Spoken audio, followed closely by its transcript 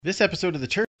This episode of the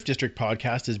Turf District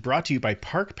podcast is brought to you by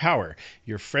Park Power,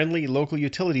 your friendly local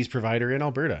utilities provider in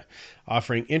Alberta,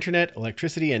 offering internet,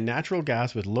 electricity, and natural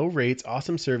gas with low rates,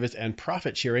 awesome service, and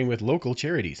profit sharing with local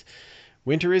charities.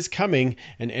 Winter is coming,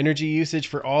 and energy usage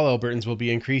for all Albertans will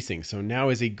be increasing, so now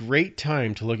is a great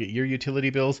time to look at your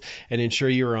utility bills and ensure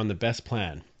you are on the best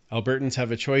plan. Albertans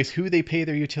have a choice who they pay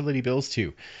their utility bills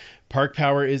to. Park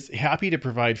Power is happy to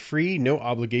provide free, no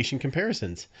obligation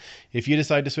comparisons. If you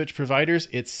decide to switch providers,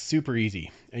 it's super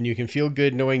easy, and you can feel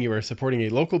good knowing you are supporting a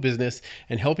local business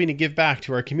and helping to give back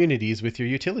to our communities with your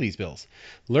utilities bills.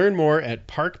 Learn more at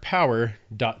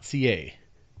parkpower.ca.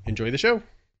 Enjoy the show.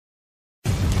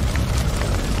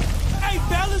 Hey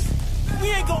fellas, we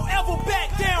ain't gonna ever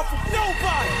back down from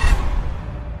nobody.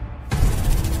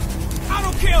 I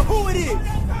don't care who it is.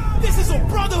 This is a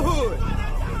brotherhood.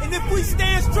 And if we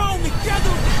stand strong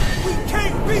together, we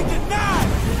can't be denied.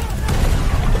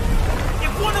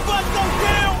 If one of us goes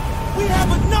down, we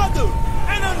have another,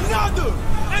 and another,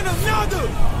 and another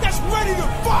that's ready to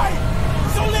fight.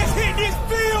 So let's hit this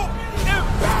field and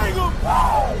bang them,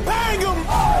 bang them,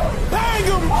 bang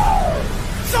them.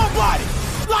 Somebody,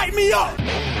 light me up.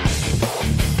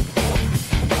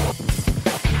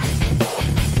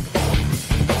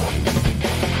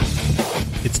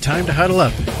 It's time to huddle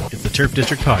up. It's the Turf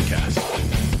District podcast.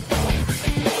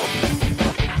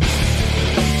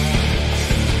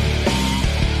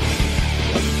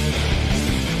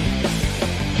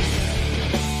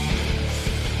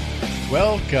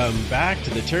 Welcome back to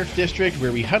the Turf District,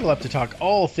 where we huddle up to talk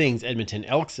all things Edmonton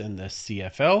Elks and the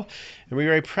CFL. And we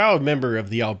are a proud member of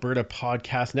the Alberta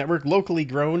Podcast Network, locally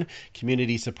grown,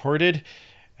 community supported.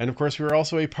 And of course, we are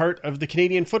also a part of the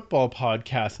Canadian Football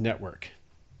Podcast Network.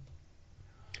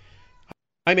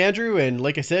 I'm Andrew, and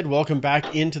like I said, welcome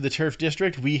back into the Turf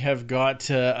District. We have got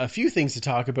a few things to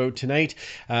talk about tonight.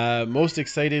 Most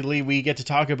excitedly, we get to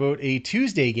talk about a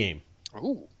Tuesday game.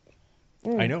 Ooh.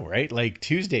 I know, right? Like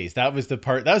Tuesdays. That was the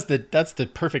part. That's the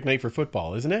perfect night for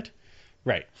football, isn't it?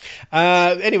 Right.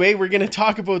 Anyway, we're going to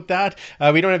talk about that.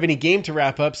 We don't have any game to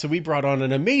wrap up, so we brought on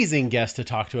an amazing guest to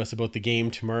talk to us about the game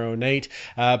tomorrow night.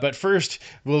 But first,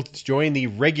 we'll join the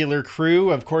regular crew.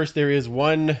 Of course, there is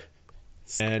one.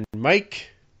 And Mike.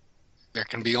 There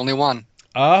can be only one.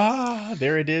 Ah,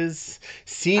 there it is.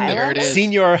 There it is.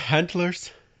 Senior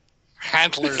Handlers.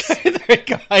 Handlers. There we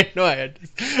go. I know I had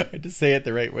to say it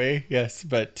the right way. Yes,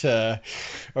 but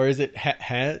or is it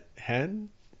Jantlers?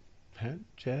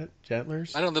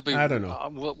 I don't know. I don't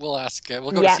know. We'll ask.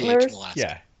 We'll go to CH and we'll ask.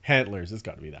 Yeah, Handlers. It's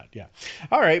got to be that. Yeah.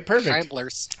 All right. Perfect.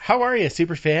 Handlers. How are you,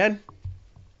 super fan?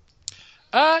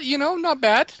 Not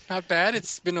bad. Not bad.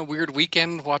 It's been a weird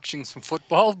weekend watching some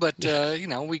football, but,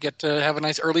 we get to have a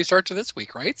nice early start to this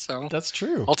week, right? So that's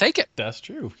true. I'll take it. That's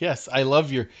true. Yes. I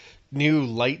love your new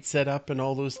light setup and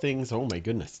all those things. Oh, my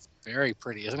goodness. Very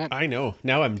pretty, isn't it? I know.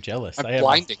 Now I'm jealous. I'm I have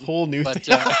blinding, a whole new but,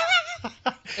 I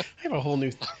have a whole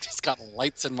new... I've just got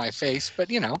lights in my face, but,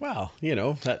 Well,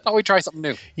 thought we'd try something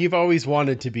new. You've always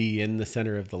wanted to be in the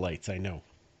center of the lights, I know.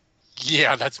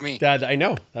 Yeah, that's me. Dad, I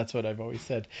know. That's what I've always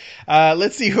said.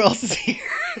 Let's see who else is here.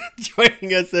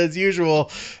 Joining us as usual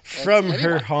from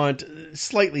her haunt,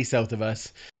 slightly south of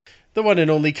us, the one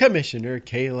and only Commissioner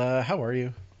Kayla. How are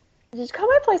you? Did you call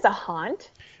my place a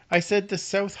haunt? I said the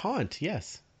South Haunt.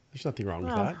 Yes. There's nothing wrong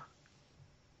with that.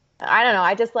 I don't know.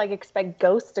 I just expect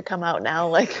ghosts to come out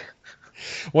now.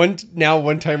 One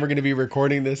time we're going to be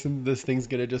recording this and this thing's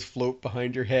going to just float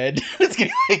behind your head. It's going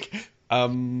to be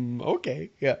okay,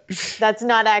 yeah. That's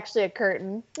not actually a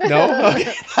curtain. No?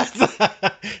 Okay.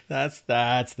 That's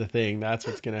the thing. That's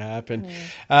what's going to happen.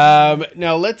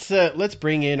 Now let's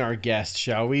bring in our guest,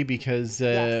 shall we? Because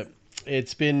yes.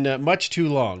 It's been much too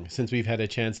long since we've had a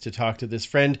chance to talk to this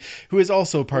friend who is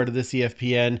also part of the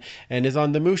CFPN and is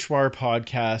on the Mouchoir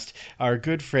podcast. Our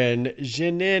good friend,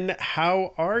 Janine,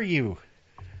 how are you?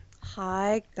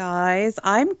 Hi, guys.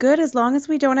 I'm good as long as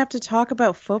we don't have to talk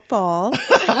about football.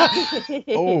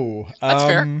 Oh, that's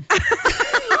fair.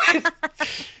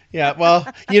 Yeah, well,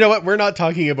 you know what? We're not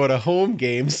talking about a home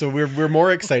game, so we're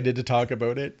more excited to talk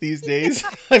about it these days.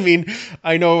 I mean,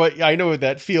 I know what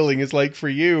that feeling is like for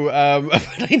you, but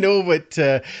I know what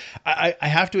I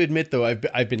have to admit though.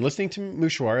 I've been listening to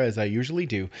Mouchoir as I usually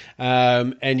do,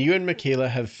 and you and Michaela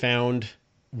have found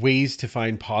ways to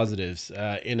find positives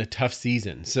in a tough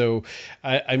season. So,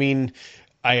 I mean,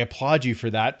 I applaud you for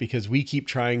that because we keep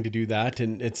trying to do that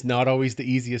and it's not always the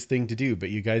easiest thing to do, but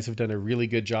you guys have done a really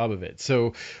good job of it.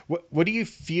 So what do you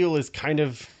feel is kind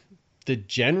of the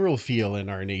general feel in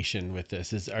our nation with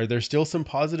this? Are there still some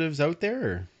positives out there?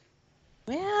 Or?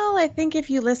 Well, I think if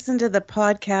you listen to the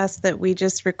podcast that we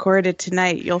just recorded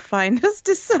tonight, you'll find us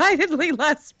decidedly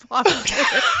less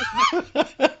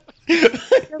positive.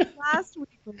 Because last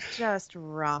week was just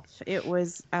rough. It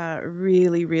was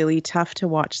really, really tough to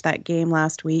watch that game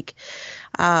last week.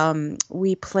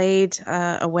 We played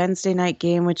a Wednesday night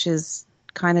game, which is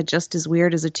kind of just as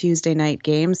weird as a Tuesday night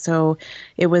game. So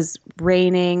it was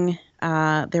raining.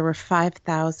 There were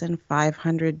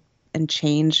 5,500 and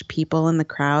change people in the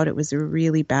crowd. It was a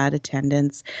really bad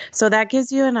attendance. So that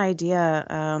gives you an idea,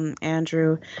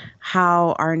 Andrew,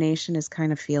 how our nation is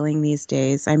kind of feeling these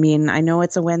days. I mean, I know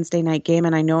it's a Wednesday night game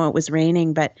and I know it was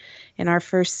raining, but in our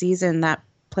first season, that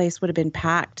place would have been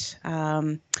packed.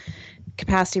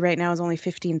 Capacity right now is only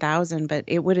 15,000, but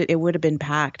it would have been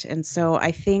packed. And so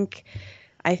I think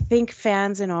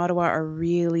fans in Ottawa are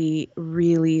really,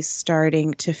 really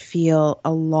starting to feel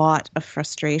a lot of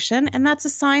frustration. And that's a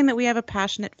sign that we have a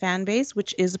passionate fan base,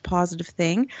 which is a positive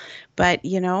thing. But,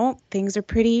 you know, things are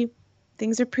pretty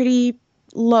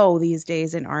low these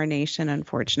days in our nation,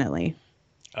 unfortunately.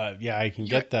 Yeah, I can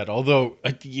get that. Although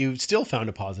you still found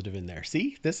a positive in there.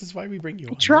 See, this is why we bring you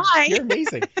on. Try. You're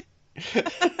amazing.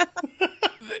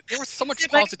 There was so much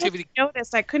positivity. I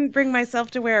noticed I couldn't bring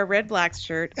myself to wear a Red Blacks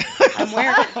shirt. I'm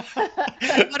wearing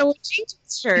an Ottawa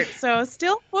Changes shirt. So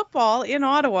still football in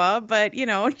Ottawa, but, you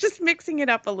know, just mixing it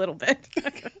up a little bit.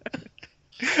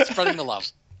 Spreading the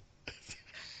love.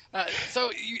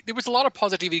 There was a lot of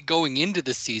positivity going into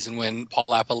this season when Paul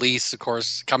LaPolice, of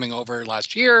course, coming over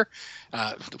last year,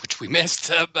 which we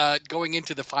missed, going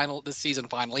into this season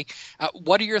finally.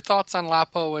 What are your thoughts on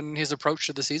Lapo and his approach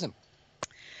to the season?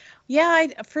 Yeah,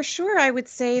 for sure. I would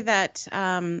say that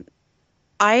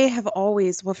I have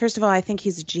always, well, first of all, I think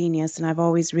he's a genius, and I've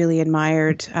always really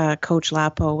admired Coach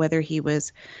Lapo, whether he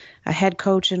was a head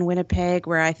coach in Winnipeg,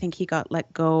 where I think he got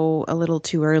let go a little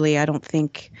too early. I don't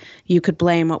think you could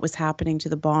blame what was happening to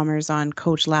the Bombers on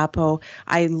Coach Lapo.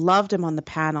 I loved him on the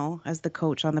panel, as the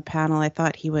coach on the panel. I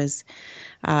thought he was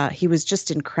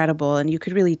just incredible, and you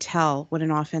could really tell what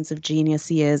an offensive genius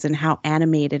he is and how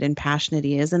animated and passionate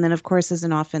he is. And then, of course, as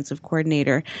an offensive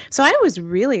coordinator. So I was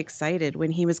really excited when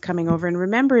he was coming over. And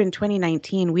remember, in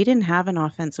 2019, we didn't have an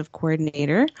offensive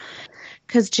coordinator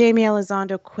because Jamie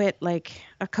Elizondo quit like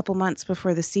a couple months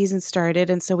before the season started.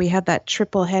 And so we had that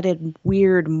triple-headed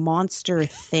weird monster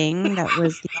thing that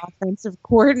was the offensive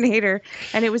coordinator.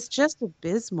 And it was just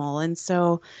abysmal. And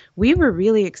so we were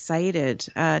really excited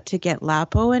to get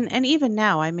Lapo. And even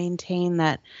now, I maintain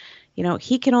that, you know,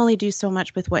 he can only do so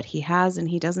much with what he has, and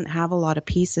he doesn't have a lot of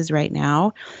pieces right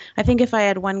now. I think if I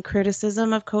had one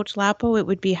criticism of Coach Lapo, it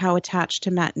would be how attached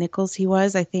to Matt Nichols he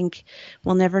was. I think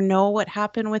we'll never know what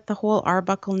happened with the whole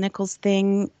Arbuckle-Nichols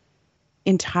thing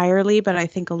entirely, but I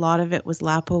think a lot of it was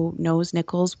Lapo knows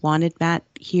Nichols, wanted Matt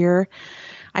here.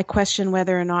 I question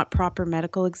whether or not proper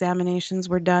medical examinations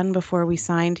were done before we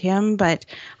signed him, but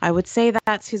I would say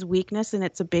that's his weakness, and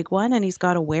it's a big one, and he's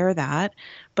got to wear that.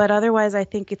 But otherwise, I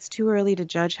think it's too early to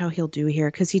judge how he'll do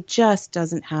here because he just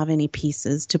doesn't have any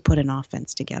pieces to put an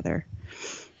offense together.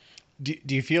 Do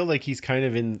you feel like he's kind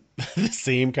of in the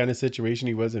same kind of situation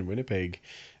he was in Winnipeg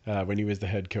when he was the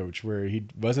head coach, where he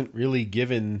wasn't really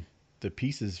given the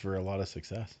pieces for a lot of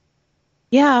success?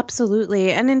 Yeah,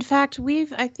 absolutely. And in fact,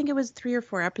 I think it was 3 or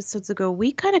 4 episodes ago,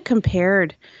 we kind of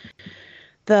compared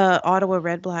the Ottawa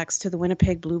Red Blacks to the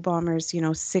Winnipeg Blue Bombers,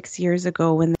 6 years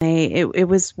ago when they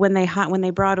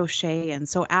brought O'Shea in.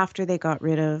 So after they got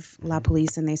rid of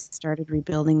LaPolice and they started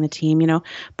rebuilding the team,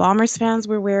 Bombers fans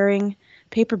were wearing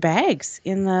paper bags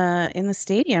in the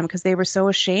stadium because they were so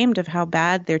ashamed of how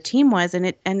bad their team was.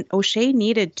 And O'Shea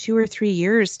needed 2 or 3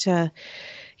 years to,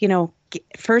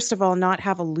 first of all, not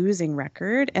have a losing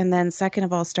record, and then second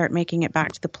of all, start making it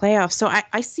back to the playoffs. So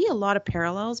I see a lot of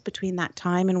parallels between that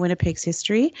time and Winnipeg's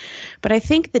history, but I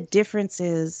think the difference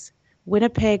is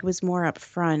Winnipeg was more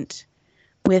upfront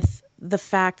with the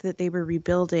fact that they were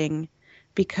rebuilding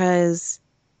because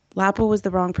Lapo was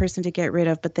the wrong person to get rid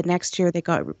of, but the next year they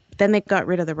got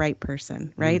rid of the right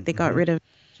person, right? Mm-hmm. They got rid of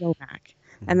Joe Mack.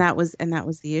 And that was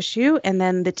the issue. And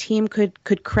then the team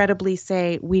could credibly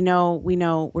say, we know,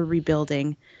 we're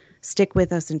rebuilding. Stick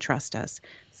with us and trust us.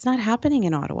 It's not happening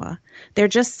in Ottawa. They're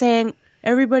just saying,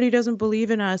 everybody doesn't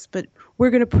believe in us, but we're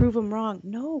going to prove them wrong.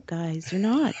 No, guys, you're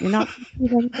not. You're not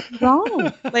proving them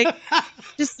wrong. We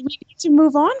need to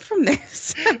move on from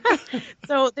this.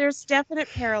 So there's definite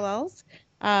parallels,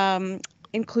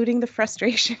 including the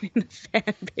frustration in the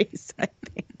fan base, I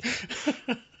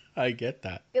think. I get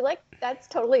that. I feel like that's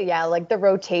totally, like the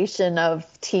rotation of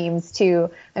teams too.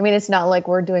 I mean, it's not like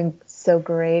we're doing so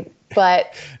great,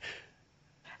 but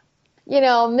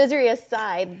misery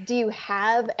aside, do you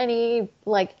have any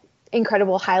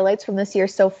incredible highlights from this year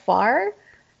so far?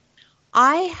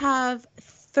 I have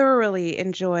thoroughly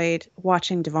enjoyed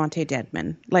watching Devontae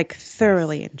Dedmon, like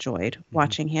thoroughly enjoyed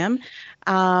watching him.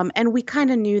 And we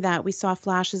kind of knew that. We saw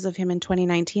flashes of him in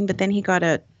 2019, but then he got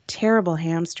a terrible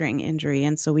hamstring injury.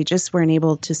 And so we just weren't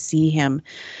able to see him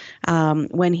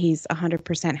when he's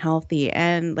 100% healthy.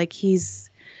 And like he's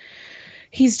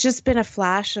just been a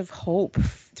flash of hope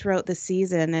throughout the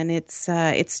season, and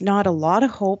it's not a lot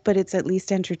of hope, but it's at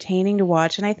least entertaining to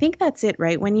watch. And I think that's it,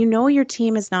 right? When you know your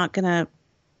team is not gonna,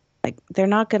 like, they're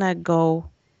not gonna go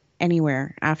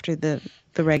anywhere after the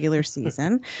regular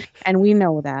season, and we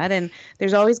know that. And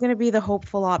there's always going to be the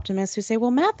hopeful optimists who say, well,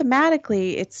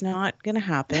 mathematically, it's not going to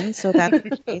happen. So that's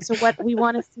okay. So what we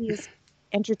want to see is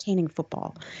entertaining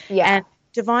football. Yeah. And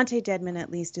Devontae Dedmon, at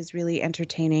least, is really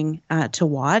entertaining to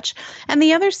watch. And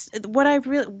the others, what I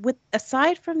really,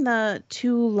 aside from the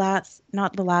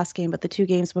not the last game, but the two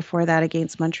games before that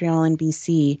against Montreal and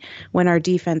BC, when our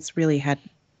defense really had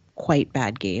quite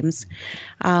bad games,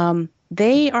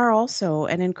 they are also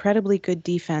an incredibly good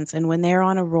defense. And when they're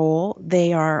on a roll,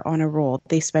 they are on a roll.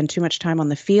 They spend too much time on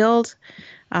the field,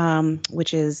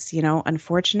 which is,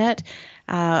 unfortunate.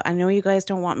 I know you guys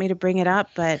don't want me to bring it up,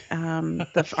 but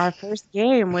our first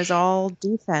game was all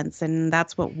defense, and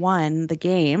that's what won the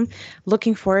game.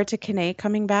 Looking forward to Kane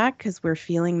coming back because we're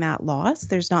feeling that loss.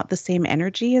 There's not the same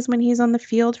energy as when he's on the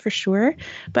field for sure.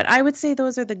 But I would say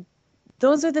those are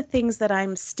the things that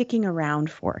I'm sticking around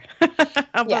for.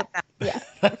 How about that? Yeah.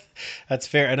 That's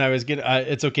fair. And I was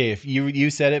it's okay if you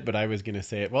said it, but I was gonna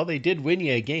say it. Well, they did win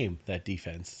you a game, that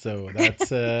defense. So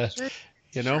that's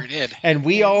Sure did. And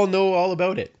we all know all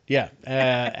about it. Yeah.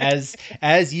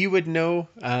 As you would know,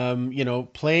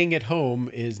 playing at home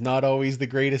is not always the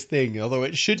greatest thing, although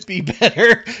it should be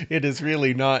better. It is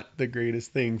really not the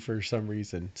greatest thing for some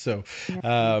reason. So,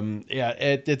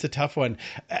 it's a tough one.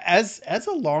 As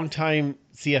a longtime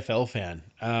CFL fan,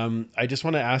 I just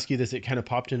want to ask you this. It kind of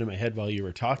popped into my head while you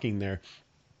were talking there.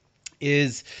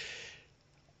 There's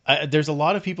a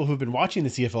lot of people who've been watching the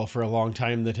CFL for a long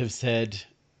time that have said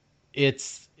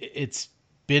it's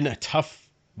been a tough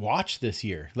watch this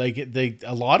year. Like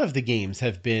a lot of the games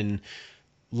have been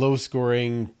low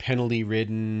scoring, penalty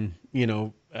ridden,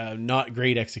 not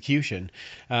great execution.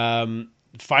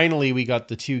 Finally, we got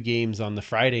the two games on the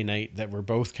Friday night that were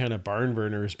both kind of barn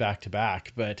burners back to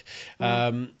back. But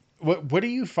what are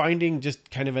you finding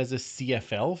just kind of as a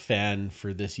CFL fan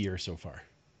for this year so far?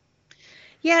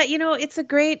 Yeah, it's a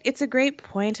great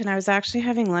point. And I was actually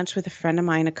having lunch with a friend of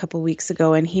mine a couple weeks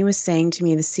ago, and he was saying to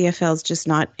me, the CFL is just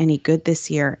not any good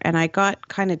this year. And I got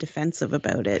kind of defensive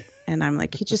about it. And I'm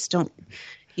like,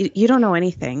 you don't know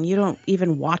anything. You don't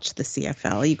even watch the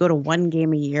CFL. You go to one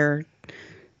game a year.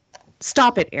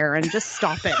 Stop it, Aaron. Just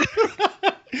stop it.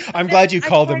 I'm glad you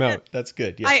called him out. That's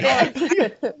good. Yes.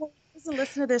 Doesn't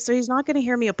listen to this, so he's not going to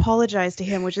hear me apologize to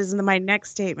him, which is my next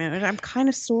statement. And I'm kind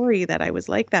of sorry that I was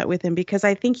like that with him, because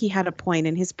I think he had a point,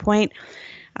 and his point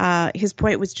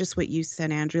was just what you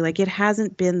said, Andrew. Like, it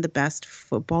hasn't been the best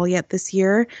football yet this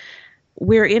year.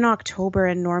 We're in October,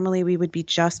 and normally we would be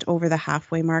just over the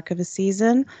halfway mark of a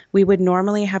season. We would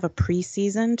normally have a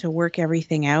preseason to work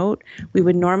everything out. We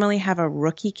would normally have a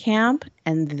rookie camp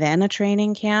and then a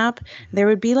training camp. There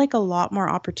would be like a lot more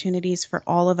opportunities for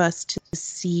all of us to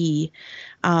see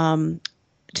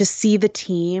the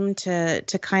team,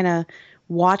 to kind of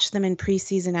watch them in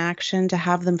preseason action, to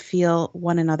have them feel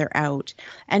one another out.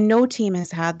 And no team has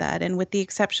had that. And with the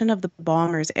exception of the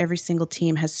Bombers, every single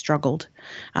team has struggled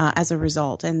as a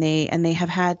result. And they have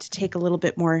had to take a little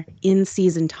bit more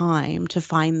in-season time to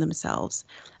find themselves.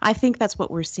 I think that's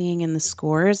what we're seeing in the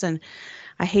scores. And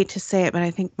I hate to say it, but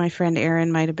I think my friend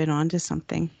Aaron might have been onto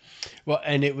something. Well,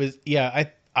 and it was,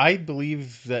 I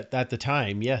believe that at the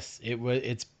time, yes,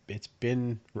 it's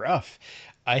been rough.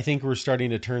 I think we're starting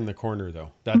to turn the corner,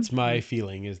 though. That's my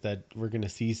feeling, is that we're going to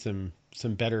see some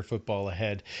better football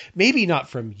ahead. Maybe not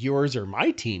from yours or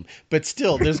my team, but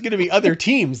still, there's going to be other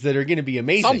teams that are going to be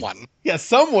amazing.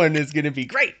 Someone is going to be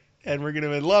great. And we're going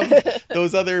to love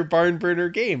those other barn burner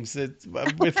games, with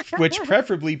which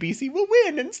preferably BC will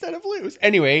win instead of lose.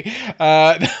 Anyway,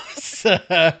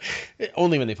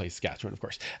 only when they play Saskatchewan, of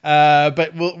course.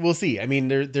 But we'll see. I mean,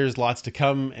 there's lots to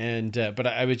come, and but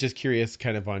I was just curious,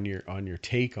 kind of on your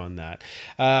take on that.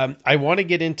 I want to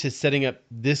get into setting up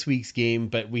this week's game,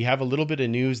 but we have a little bit of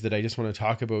news that I just want to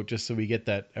talk about, just so we get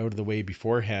that out of the way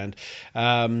beforehand.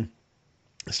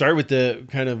 Start with the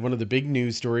kind of one of the big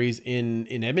news stories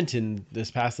in Edmonton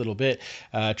this past little bit.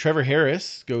 Trevor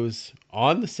Harris goes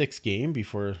on the sixth game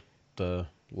before the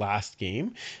last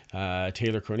game.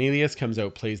 Taylor Cornelius comes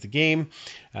out, plays the game.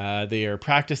 They are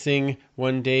practicing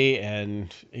one day, and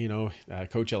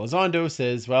Coach Elizondo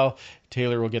says, well,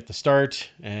 Taylor will get the start,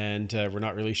 and we're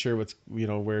not really sure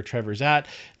where Trevor's at.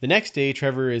 The next day,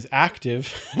 Trevor is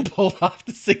active and pulled off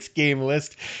the 6-game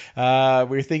list.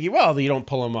 We're thinking, well, you don't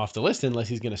pull him off the list unless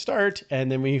he's going to start,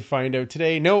 and then we find out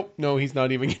today, no, he's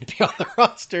not even going to be on the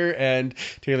roster, and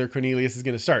Taylor Cornelius is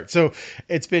going to start. So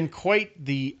it's been quite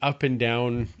the up and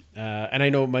down. And I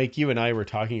know, Mike, you and I were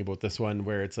talking about this one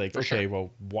where it's like, okay,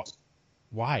 well,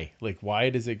 why? Like, why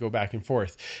does it go back and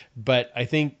forth? But I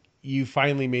think you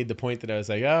finally made the point that I was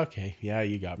like, oh, okay, yeah,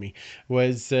 you got me.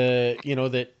 Was,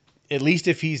 that at least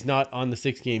if he's not on the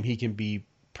 6th game, he can be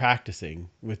practicing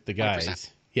with the guys. 100%.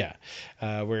 Yeah.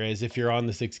 Whereas if you're on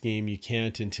the 6th game, you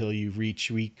can't until you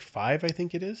reach week 5, I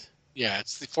think it is. Yeah,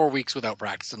 it's the 4 weeks without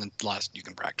practice, and then the last you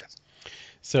can practice.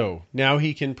 So now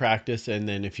he can practice, and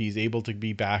then if he's able to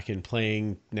be back and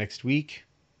playing next week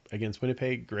against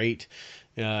Winnipeg, great.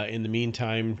 In the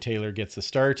meantime, Taylor gets the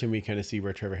start, and we kind of see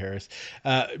where Trevor Harris.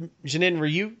 Janine, were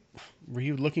you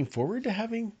looking forward to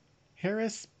having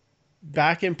Harris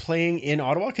back and playing in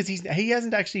Ottawa? Because he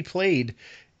hasn't actually played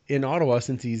in Ottawa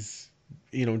since he's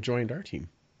joined our team.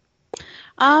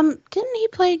 Didn't he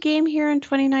play a game here in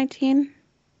 2019?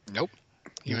 Nope.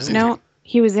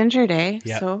 He was injured, eh?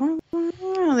 Yeah. So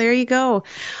there you go.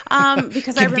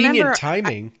 Because I remember convenient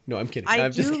timing. No, I'm kidding. I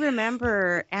do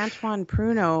remember Antoine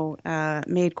Pruneau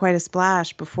made quite a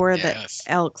splash before the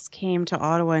Elks came to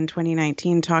Ottawa in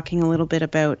 2019, talking a little bit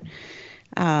about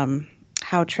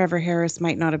how Trevor Harris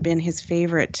might not have been his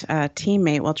favorite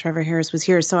teammate while Trevor Harris was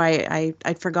here. So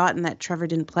I'd forgotten that Trevor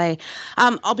didn't play.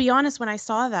 I'll be honest, when I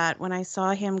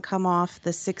saw him come off the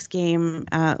 6-game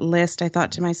list, I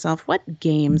thought to myself, what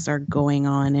games are going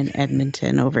on in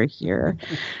Edmonton over here?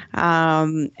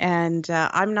 I'm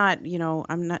not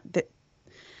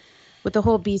with the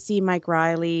whole BC Mike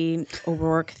Riley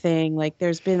O'Rourke thing, like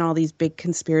there's been all these big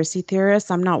conspiracy theorists.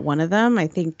 I'm not one of them. I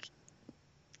think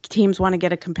teams want to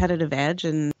get a competitive edge,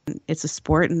 and it's a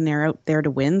sport, and they're out there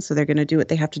to win, so they're going to do what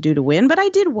they have to do to win. But I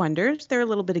did wonder, is there a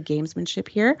little bit of gamesmanship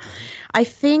here? I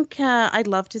think I'd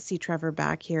love to see Trevor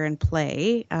back here and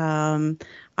play.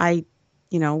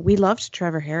 We loved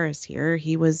Trevor Harris here.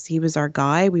 He was our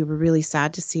guy. We were really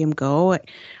sad to see him go.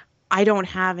 I don't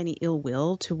have any ill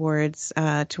will towards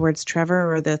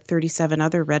Trevor or the 37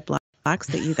 other Red Blacks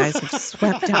that you guys have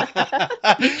swept up.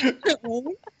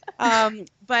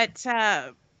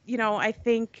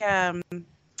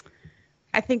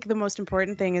 I think the most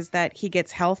important thing is that he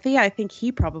gets healthy. I think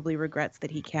he probably regrets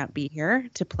that he can't be here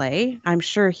to play. I'm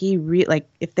sure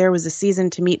if there was a season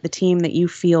to meet the team that you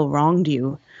feel wronged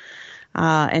you,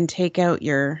 and take out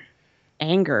your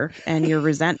anger and your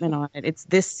resentment on it, it's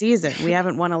this season. We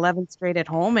haven't won 11 straight at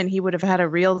home, and he would have had a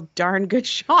real darn good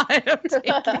shot of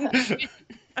taking it.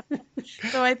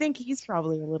 So I think he's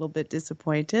probably a little bit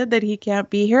disappointed that he can't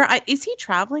be here. Is he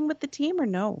traveling with the team or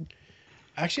no?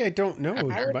 Actually, I don't know.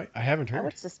 I haven't heard. I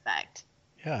would suspect.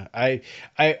 Yeah,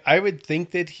 I would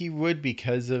think that he would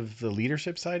because of the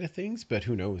leadership side of things, but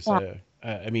who knows? Yeah.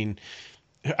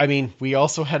 I mean, we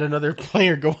also had another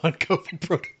player go on COVID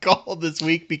protocol this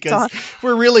week because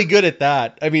we're really good at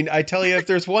that. I mean, I tell you, if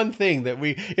there's one thing that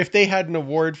if they had an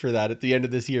award for that at the end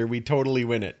of this year, we'd totally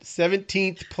win it.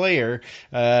 17th player,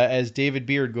 as David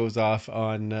Beard goes off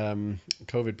on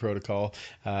COVID protocol.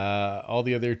 All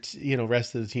the other,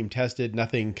 rest of the team tested.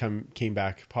 Nothing came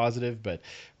back positive, but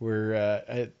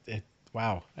we're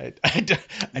wow.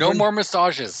 No more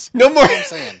massages. No more. I'm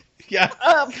saying. Yeah.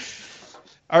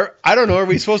 I don't know. Are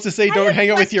we supposed to say don't hang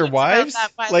out with your wives?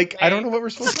 I don't know what we're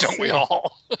supposed to say. Don't we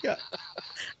all? Yeah.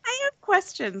 I have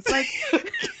questions. Don't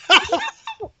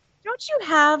you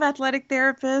have athletic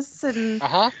therapists and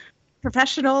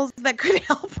professionals that could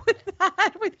help with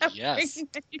that without bringing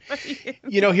anybody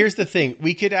in? Here's the thing.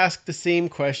 We could ask the same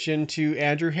question to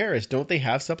Andrew Harris. Don't they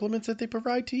have supplements that they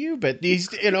provide to you? But these,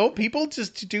 people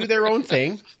just do their own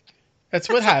thing. That's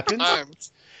what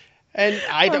happens. And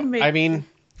I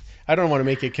don't want to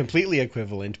make it completely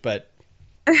equivalent, but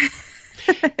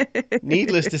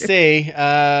needless to say,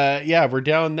 we're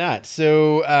down that.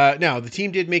 So now the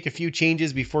team did make a few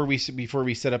changes before we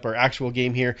set up our actual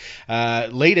game here.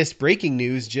 Latest breaking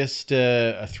news just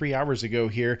 3 hours ago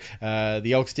here.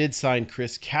 The Elks did sign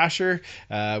Chris Kasher,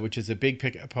 which is a big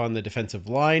pickup on the defensive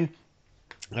line.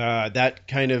 That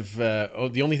kind of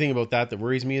the only thing about that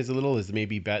worries me is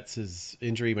maybe Betts'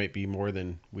 injury might be more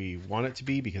than we want it to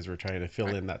be because we're trying to fill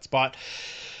in that spot.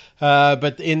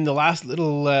 But in the last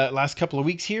couple of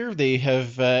weeks here, they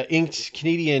have inked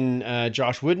Canadian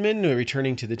Josh Woodman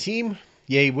returning to the team.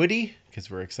 Yay, Woody! Because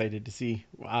we're excited to see.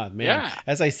 Wow, man! Yeah.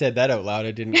 As I said that out loud,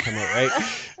 it didn't come out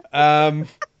right.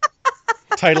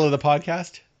 Title of the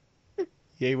podcast.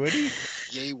 Yay, Woody.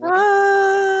 Yay, Woody.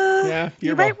 Yeah,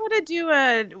 you might want to do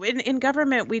in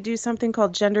government. We do something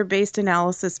called gender-based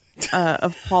analysis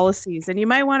of policies, and you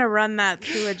might want to run that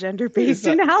through a gender-based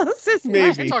analysis.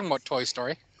 Maybe. You're talking about Toy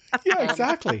Story. Yeah,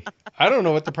 exactly. I don't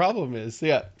know what the problem is.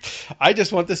 Yeah, I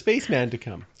just want the spaceman to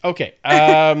come. Okay.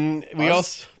 We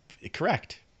also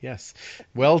correct. Yes.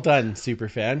 Well done,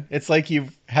 superfan. It's like you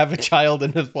have a child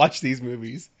and have watched these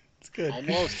movies. It's good.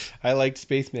 Almost. I liked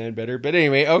Spaceman better. But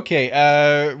anyway,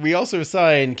 okay. We also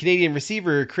signed Canadian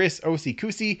receiver Chris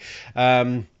Osikusi.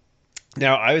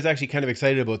 Now, I was actually kind of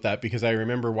excited about that because I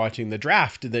remember watching the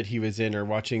draft that he was in, or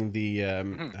watching the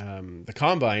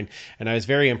combine, and I was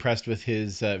very impressed with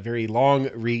his very long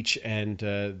reach and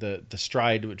the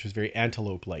stride, which was very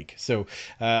antelope-like. So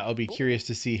I'll be curious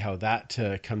to see how that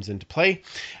comes into play.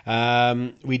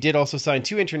 We did also sign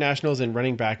 2 internationals in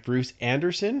running back Bruce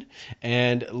Anderson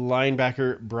and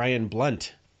linebacker Brian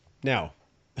Blunt. Now,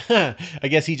 I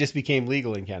guess he just became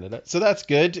legal in Canada, so that's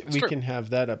good. That's we true. can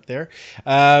have that up there.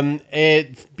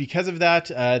 Because of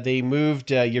that, they moved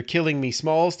You're Killing Me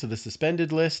Smalls to the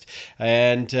suspended list,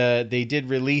 and they did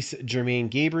release Jermaine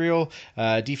Gabriel,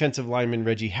 defensive lineman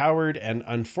Reggie Howard, and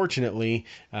unfortunately,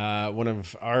 one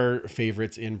of our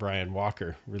favorites in Brian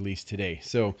Walker released today.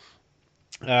 So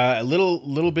a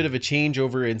little bit of a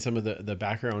changeover in some of the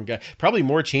background guy. Probably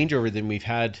more changeover than we've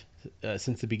had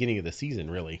since the beginning of the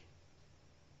season, really.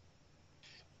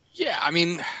 Yeah, I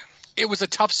mean, it was a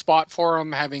tough spot for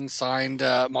him having signed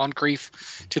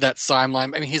Moncrief to that Sam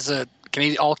line. I mean, he's a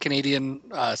all-Canadian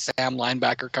Sam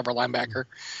linebacker, cover linebacker.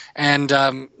 And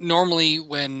normally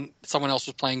when someone else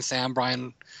was playing Sam,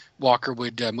 Brian Walker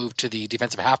would move to the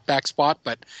defensive halfback spot.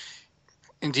 But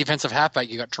in defensive halfback,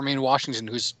 you got Tremaine Washington,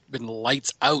 who's been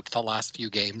lights out the last few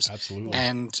games. Absolutely.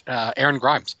 And Aaron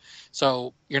Grimes.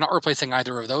 So you're not replacing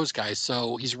either of those guys.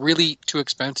 So he's really too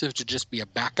expensive to just be a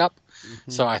backup.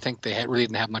 Mm-hmm. So I think they really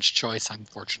didn't have much choice,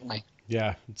 unfortunately.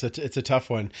 Yeah, it's a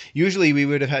tough one. Usually we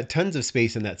would have had tons of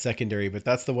space in that secondary, but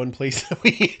that's the one place that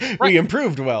we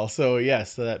improved well. So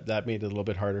yes, that made it a little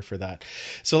bit harder for that.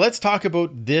 So let's talk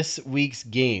about this week's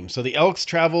game. So the Elks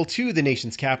travel to the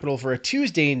nation's capital for a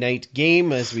Tuesday night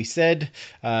game. As we said,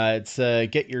 it's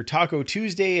get your Taco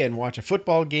Tuesday and watch a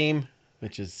football game,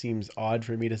 which seems odd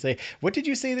for me to say. What did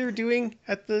you say they were doing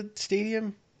at the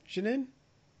stadium, Janine?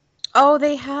 Oh,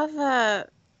 they have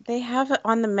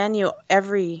on the menu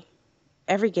every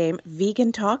game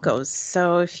vegan tacos.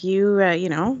 So if you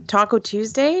Taco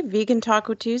Tuesday, vegan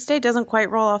Taco Tuesday doesn't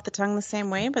quite roll off the tongue the same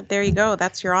way, but there you go.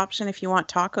 That's your option if you want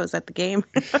tacos at the game.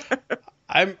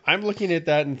 I'm looking at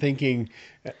that and thinking,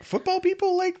 football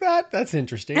people like that? That's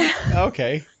interesting.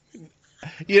 Okay.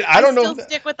 Yeah, I don't know. Still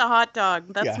stick with the hot dog.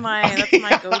 That's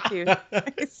my go-to.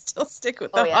 I still stick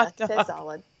with the hot dog. It's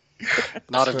solid.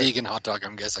 Not a vegan hot dog,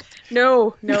 I'm guessing.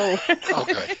 No. Oh,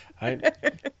 good.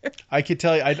 I could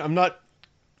tell you,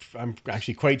 I'm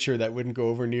actually quite sure that wouldn't go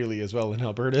over nearly as well in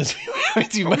Alberta as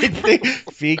you might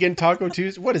think. Vegan Taco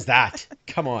Tuesday? What is that?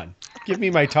 Come on. Give me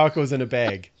my tacos in a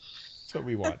bag. That's what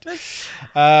we want.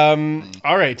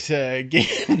 All right.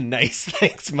 Nice.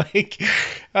 Thanks, Mike.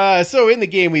 So in the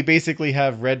game, we basically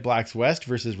have Red Blacks West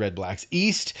versus Red Blacks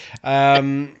East.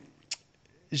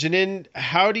 Janine,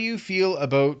 how do you feel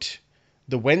about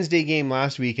the Wednesday game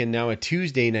last week and now a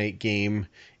Tuesday night game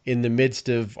in the midst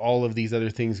of all of these other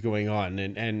things going on?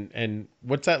 And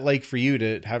what's that like for you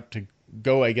to have to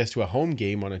go, I guess, to a home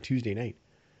game on a Tuesday night?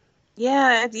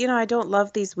 Yeah, I don't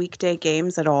love these weekday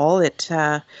games at all.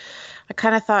 I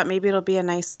kind of thought maybe it'll be a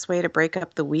nice way to break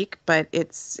up the week, but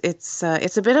it's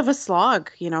a bit of a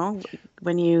slog,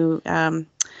 when you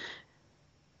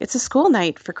it's a school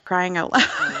night, for crying out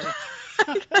loud.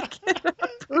 I get up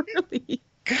early.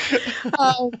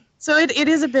 So it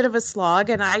is a bit of a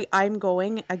slog, and I'm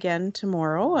going again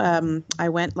tomorrow. I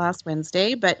went last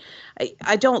Wednesday, but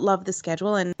I don't love the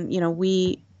schedule, and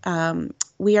we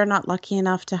are not lucky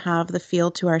enough to have the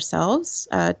field to ourselves.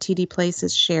 TD Place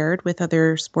is shared with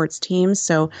other sports teams,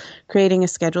 so creating a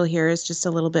schedule here is just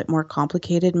a little bit more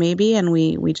complicated maybe, and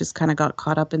we just kind of got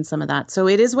caught up in some of that. So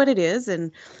it is what it is,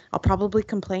 and I'll probably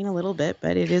complain a little bit,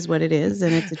 but it is what it is,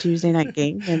 and it's a Tuesday night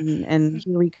game, and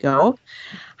here we go.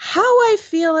 How I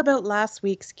feel about last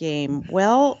week's game?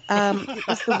 Well, it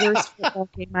was the worst football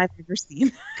game I've ever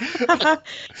seen.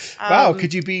 Wow,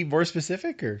 could you be more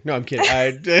specific? Or no, I'm kidding.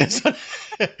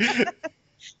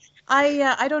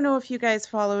 I don't know if you guys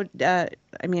followed. A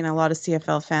lot of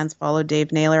CFL fans followed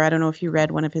Dave Naylor. I don't know if you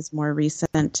read one of his more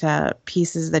recent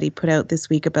pieces that he put out this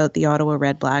week about the Ottawa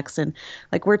Red Blacks, and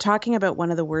we're talking about one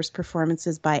of the worst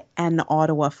performances by an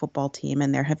Ottawa football team,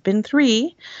 and there have been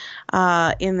 3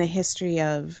 in the history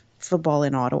of football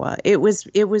in Ottawa. It was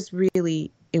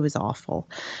really was awful.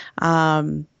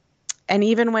 And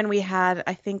even when we had,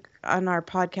 I think on our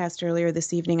podcast earlier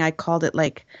this evening, I called it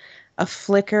like a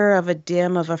flicker of a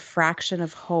dim of a fraction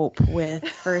of hope with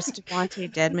first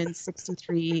Devontae Dedmon's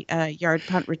 63-yard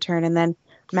punt return, and then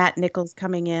Matt Nichols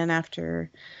coming in after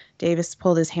Davis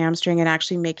pulled his hamstring and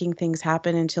actually making things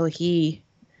happen until he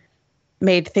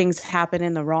made things happen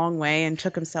in the wrong way and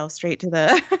took himself straight to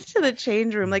the to the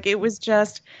change room. Like, it was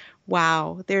just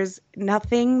wow. There's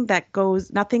nothing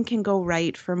can go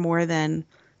right for more than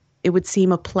it would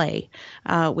seem a play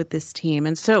with this team.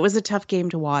 And so it was a tough game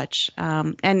to watch.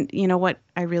 And you know what?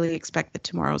 I really expect that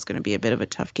tomorrow is going to be a bit of a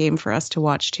tough game for us to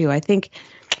watch too. I think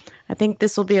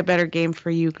this will be a better game for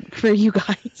you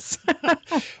guys.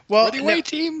 Well, we're the away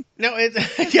team. No,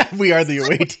 yeah, we are the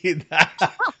away team.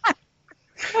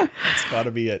 That's got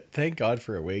to be it. Thank God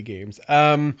for away games.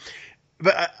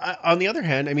 But on the other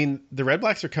hand, I mean, the Red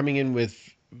Blacks are coming in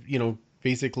with,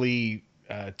 basically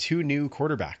two new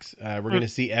quarterbacks. We're going to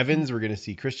see Evans. We're going to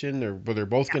see Christian. They're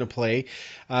both going to play.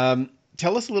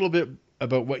 Tell us a little bit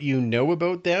about what you know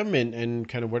about them and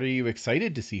kind of what are you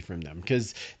excited to see from them?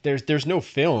 Because there's no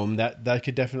film that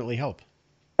could definitely help.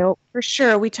 No, for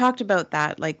sure. We talked about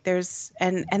that. Like there's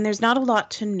not a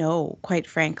lot to know, quite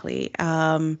frankly.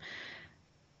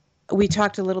 We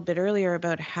talked a little bit earlier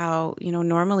about how,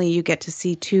 normally you get to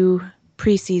see 2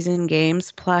 preseason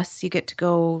games, plus you get to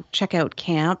go check out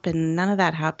camp, and none of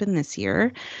that happened this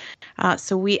year.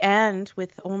 So we end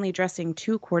with only dressing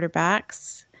 2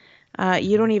 quarterbacks.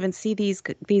 You don't even see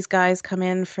these guys come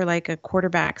in for like a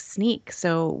quarterback sneak.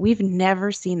 So we've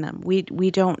never seen them.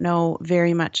 We don't know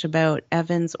very much about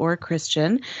Evans or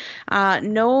Christian.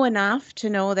 Know enough to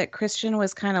know that Christian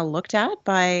was kind of looked at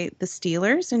by the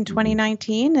Steelers in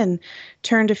 2019 and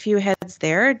turned a few heads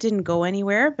there. It didn't go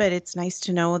anywhere, but it's nice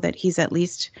to know that he's at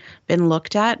least been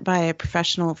looked at by a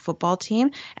professional football team.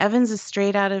 Evans is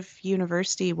straight out of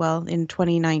university, in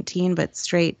 2019, but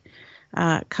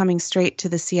coming straight to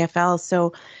the CFL.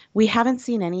 So we haven't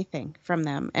seen anything from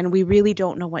them, and we really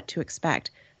don't know what to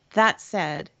expect. That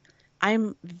said,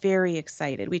 I'm very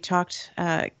excited. We talked,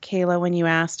 Kayla, when you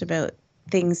asked about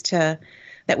things that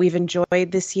we've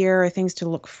enjoyed this year or things to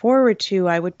look forward to,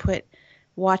 I would put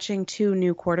watching 2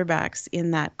 new quarterbacks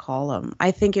in that column.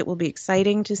 I think it will be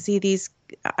exciting to see these,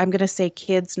 I'm going to say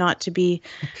kids, not to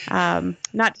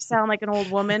sound like an old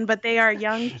woman, but they are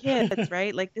young kids,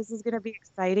 right? Like, this is going to be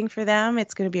exciting for them.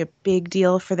 It's going to be a big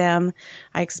deal for them.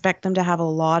 I expect them to have a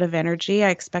lot of energy. I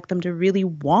expect them to really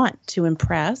want to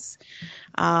impress.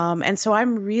 And so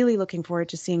I'm really looking forward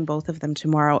to seeing both of them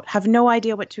tomorrow. Have no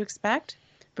idea what to expect,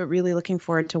 but really looking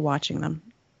forward to watching them.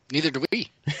 Neither do we.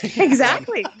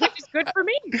 Exactly, which is good for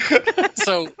me.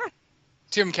 So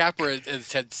Tim Capper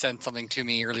had sent something to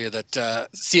me earlier that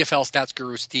CFL stats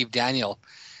guru Steve Daniel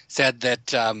said that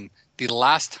the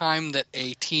last time that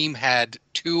a team had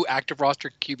 2 active roster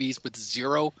QBs with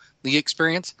 0 league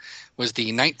experience was the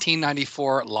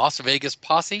 1994 Las Vegas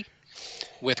Posse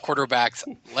with quarterbacks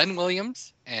Len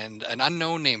Williams and an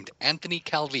unknown named Anthony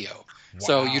Calvillo. Wow.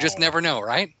 So you just never know,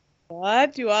 right?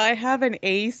 What? Do I have an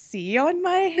AC on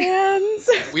my hands?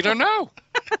 We don't know.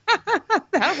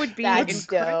 That would be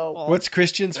incredible. What's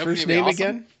Christian's first name awesome.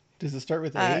 Again? Does it start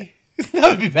with A? That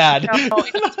would be bad. No,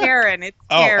 it's Karen. Karen.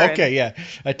 Oh, okay, yeah.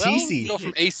 TC. Go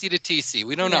from AC to TC.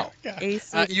 We don't know.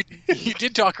 Yeah. You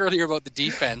did talk earlier about the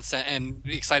defense and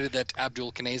excited that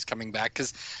Abdul Kanay is coming back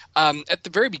because at the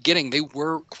very beginning they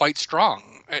were quite strong.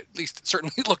 At least it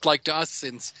certainly looked like to us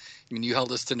since you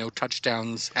held us to no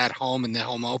touchdowns at home in the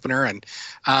home opener. And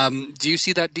do you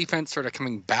see that defense sort of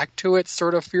coming back to its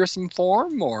sort of fearsome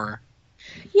form, or?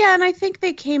 Yeah, and I think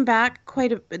they came back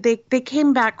they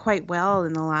came back quite well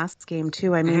in the last game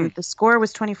too. I mean, the score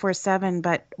was 24-7,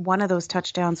 but one of those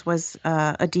touchdowns was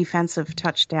a defensive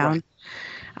touchdown.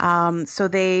 Right. So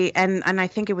they and I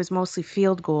think it was mostly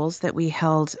field goals that we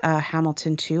held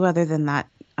Hamilton to, other than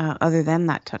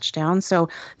that touchdown. So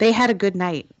they had a good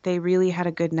night. They really had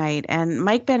a good night. And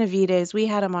Mike Benavides, we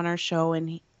had him on our show,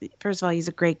 and first of all, he's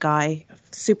a great guy,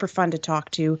 super fun to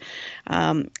talk to.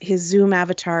 His Zoom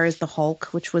avatar is the Hulk,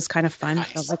 which was kind of fun.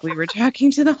 Nice. Felt like we were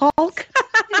talking to the Hulk.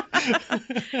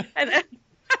 And,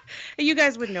 you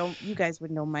guys would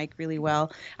know Mike really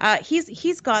well.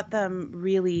 He's got them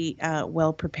really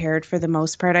well prepared for the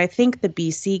most part. I think the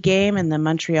BC game and the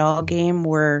Montreal game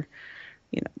were,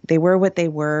 they were what they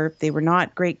were. They were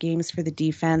not great games for the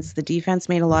defense. The defense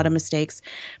made a lot of mistakes,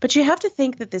 but you have to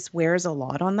think that this wears a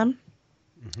lot on them.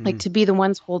 Mm-hmm. Like, to be the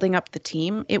ones holding up the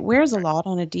team, it wears a lot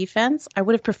on a defense. I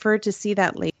would have preferred to see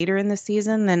that later in the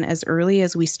season than as early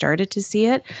as we started to see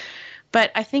it.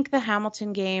 But I think the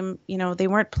Hamilton game, they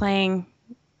weren't playing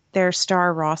their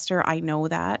star roster. I know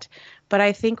that. But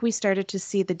I think we started to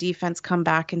see the defense come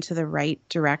back into the right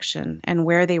direction and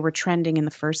where they were trending in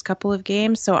the first couple of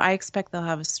games. So I expect they'll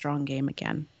have a strong game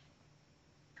again.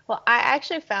 Well, I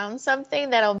actually found something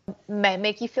that'll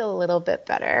make you feel a little bit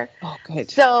better. Oh, good.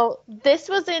 So this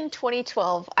was in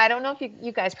 2012. I don't know if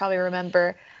you guys probably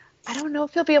remember. I don't know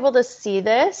if you'll be able to see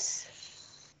this.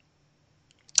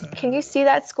 Can you see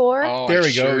that score? Oh, There I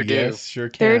we go. sure do. Yes, sure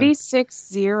can.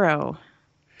 36-0.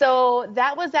 So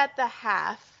that was at the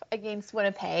half against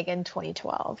Winnipeg in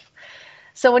 2012.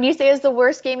 So when you say it's the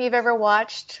worst game you've ever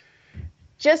watched,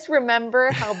 just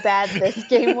remember how bad this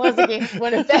game was against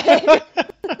Winnipeg.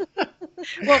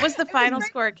 What was the final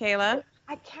score, Kayla?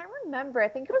 I can't remember. I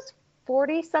think it was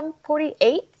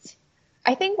 48.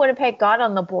 I think Winnipeg got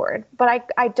on the board, but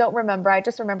I don't remember. I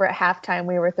just remember at halftime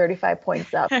we were 35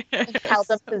 points up and held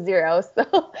up to 0.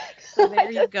 So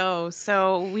there you go.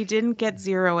 So we didn't get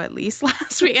 0 at least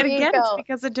last week. And There you again, it's go.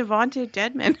 because of Devontae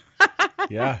Dedmon.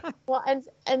 Yeah. Well,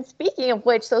 and speaking of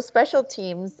which, so special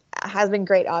teams has been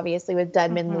great, obviously, with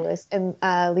Dedmon, Lewis, and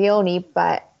Leone,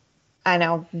 but I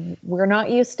know we're not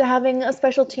used to having a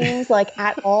special teams like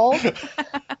at all.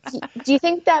 Do you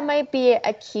think that might be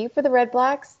a key for the Red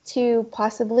Blacks to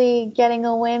possibly getting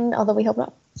a win, although we hope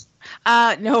not?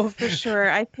 No, for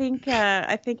sure. I think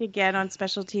again on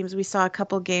special teams, we saw a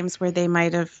couple games where they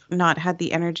might have not had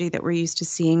the energy that we're used to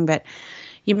seeing. But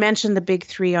you mentioned the big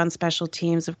three on special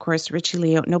teams, of course, Richie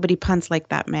Leone. Nobody punts like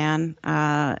that man.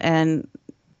 And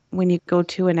when you go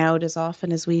 2 and out as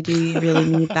often as we do, you really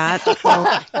need that.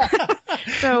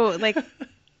 So like,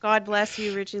 God bless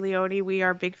you, Richie Leone. We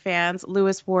are big fans.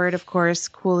 Lewis Ward, of course,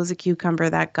 cool as a cucumber,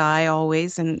 that guy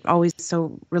always, and always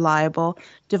so reliable.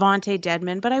 Devontae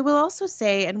Dedmon. But I will also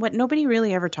say, and what nobody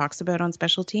really ever talks about on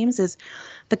special teams is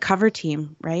the cover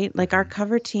team, right? Like our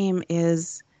cover team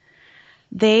is,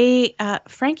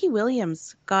 Frankie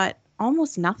Williams got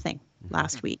almost nothing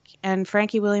last week. And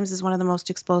Frankie Williams is one of the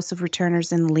most explosive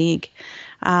returners in the league.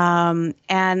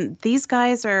 And these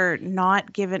guys are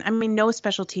not given, I mean, no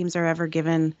special teams are ever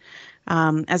given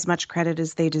as much credit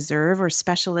as they deserve, or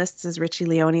specialists, as Richie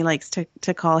Leone likes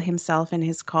to call himself and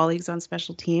his colleagues on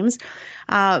special teams.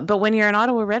 But when you're an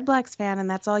Ottawa Red Blacks fan and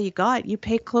that's all you got, you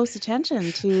pay close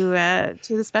attention to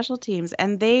the special teams,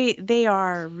 and they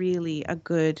are really a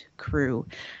good crew.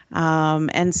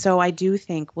 And so I do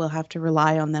think we'll have to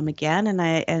rely on them again,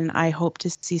 and I hope to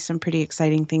see some pretty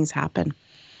exciting things happen.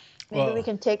 Maybe we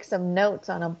can take some notes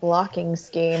on a blocking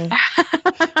scheme.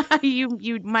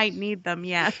 You might need them,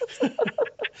 yes.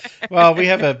 Well, we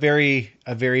have a very,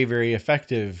 very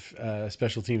effective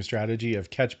special team strategy of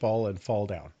catch ball and fall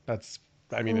down. That's,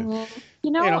 I mean,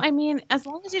 I mean, as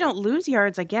long as you don't lose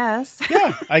yards, I guess.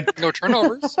 yeah, No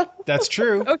turnovers. that's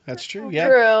true. That's true. Yeah,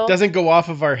 True. doesn't go off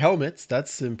of our helmets.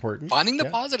 That's important. Finding the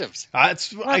Yeah. positives. I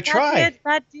try.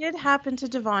 That did happen to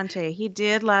Devontae. He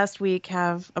did last week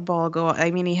have a ball go.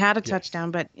 I mean, he had a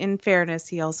touchdown, but in fairness,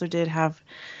 he also did have.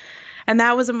 And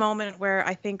that was a moment where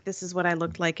I think this is what I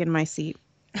looked like in my seat.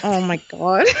 Oh my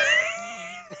God.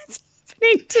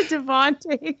 To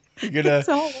Devontae. It's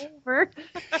all over.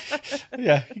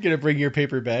 Yeah, you gonna bring your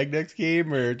paper bag next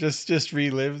game, or just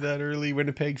relive that early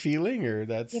Winnipeg feeling, or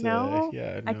that's no.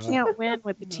 I can't win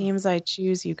with the teams I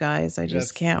choose, you guys. I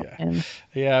just can't win.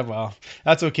 Yeah, well,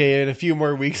 that's okay. In a few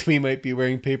more weeks, we might be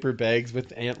wearing paper bags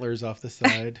with antlers off the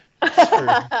side,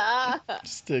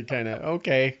 just to kind of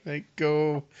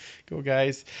go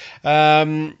guys.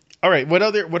 All right. What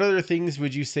other things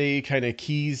would you say kind of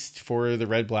keys for the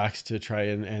Red Blacks to try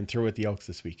and throw at the Elks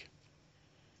this week?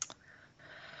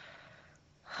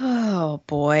 Oh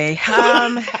boy.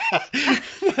 I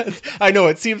know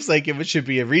it seems like it should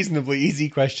be a reasonably easy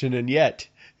question, and yet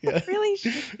it really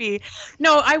should be.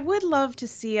 No, I would love to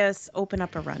see us open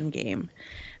up a run game.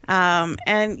 And,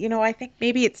 I think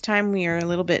maybe it's time we are a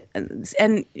little bit,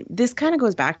 and this kind of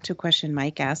goes back to a question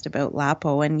Mike asked about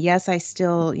Lapo. And yes, I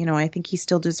think he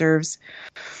still deserves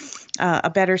a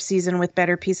better season with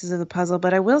better pieces of the puzzle.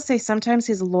 But I will say sometimes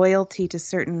his loyalty to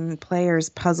certain players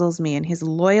puzzles me, and his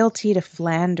loyalty to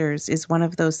Flanders is one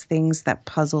of those things that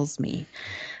puzzles me.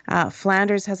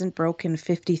 Flanders hasn't broken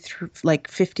 50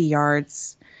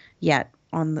 yards yet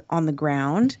on the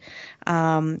ground.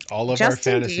 All of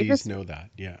Justin our fantasies Davis, know that.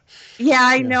 Yeah. Yeah,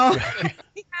 I know.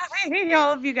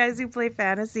 All of you guys who play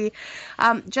fantasy.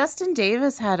 Justin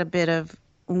Davis had a bit of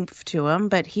oomph to him,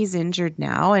 but he's injured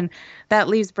now, and that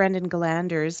leaves Brendan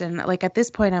Galanders. And like at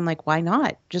this point, I'm like, why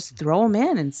not just throw him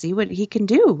in and see what he can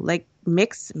do? Like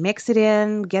mix it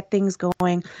in, get things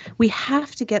going. We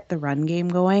have to get the run game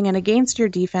going, and against your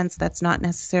defense, that's not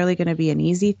necessarily going to be an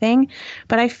easy thing.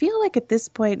 But I feel like at this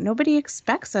point, nobody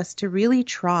expects us to really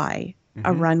try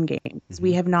a run game.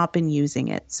 We have not been using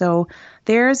it. So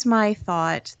there's my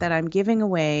thought that I'm giving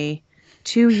away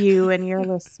to you and your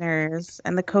listeners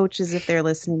and the coaches if they're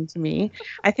listening to me.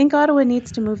 I think Ottawa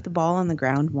needs to move the ball on the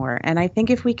ground more. And I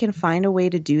think if we can find a way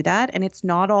to do that, and it's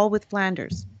not all with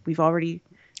Flanders. We've already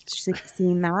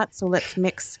seen that. So let's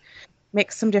mix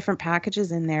some different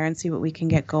packages in there and see what we can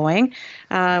get going.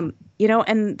 And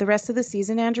the rest of the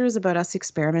season, Andrew, is about us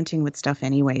experimenting with stuff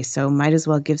anyway. So might as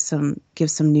well give some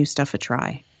new stuff a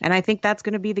try. And I think that's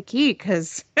going to be the key,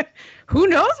 because who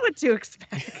knows what to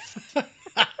expect.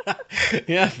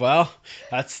 Yeah, well,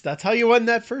 that's how you won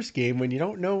that first game. When you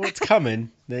don't know what's coming,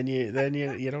 then you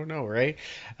don't know, right?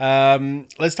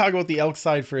 Let's talk about the Elks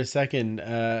side for a second.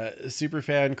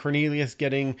 Superfan Cornelius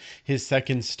getting his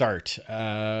second start.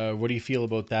 What do you feel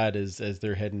about that as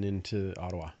they're heading into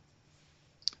Ottawa?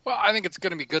 Well, I think it's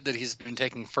going to be good that he's been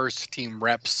taking first team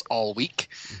reps all week,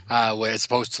 as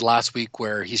opposed to last week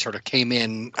where he sort of came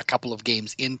in a couple of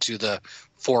games into the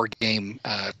 4-game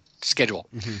schedule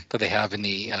that they have in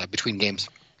the between games.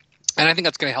 And I think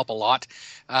that's going to help a lot.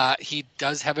 He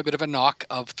does have a bit of a knock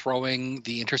of throwing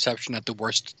the interception at the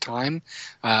worst time.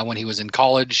 When he was in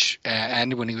college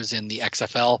and when he was in the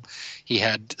XFL, he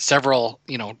had several,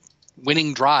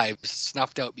 winning drives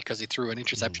snuffed out because he threw an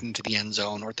interception into the end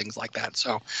zone or things like that.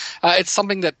 So it's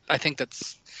something that I think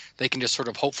they can just sort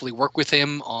of hopefully work with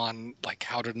him on, like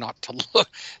how to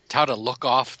look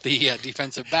off the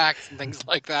defensive backs and things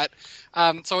like that.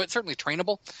 So it's certainly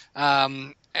trainable.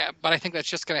 But I think that's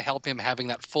just going to help him having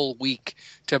that full week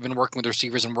to have been working with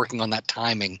receivers and working on that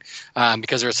timing,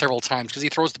 because there are several times, because he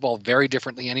throws the ball very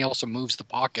differently, and he also moves the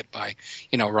pocket by,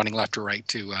 running left or right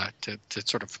to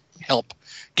sort of help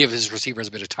give his receivers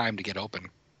a bit of time to get open.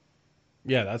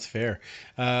 Yeah, that's fair.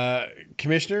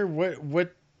 Commissioner,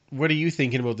 what are you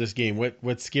thinking about this game?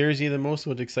 What scares you the most?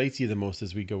 What excites you the most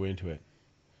as we go into it?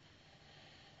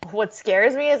 What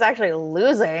scares me is actually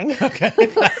losing. Okay.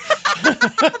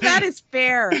 That is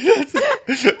fair. Because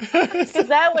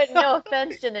that would, no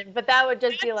offense, Janine, but that would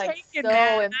just be like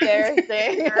so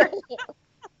embarrassing.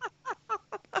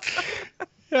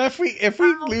 Yeah, if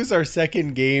we lose our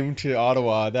second game to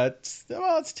Ottawa,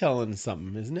 it's telling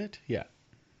something, isn't it? Yeah.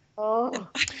 Oh,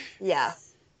 yeah.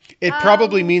 It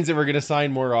probably means that we're going to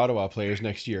sign more Ottawa players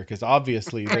next year, because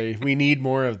obviously we need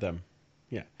more of them.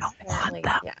 Yeah. Apparently,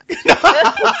 yeah.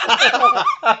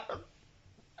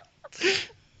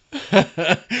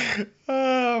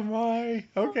 Oh my.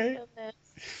 Okay.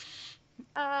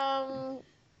 I'm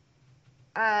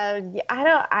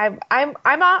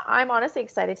honestly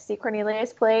excited to see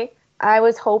Cornelius play. I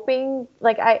was hoping,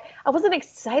 I wasn't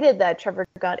excited that Trevor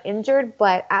got injured,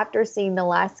 but after seeing the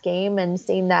last game and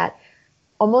seeing that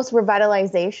almost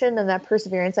revitalization and that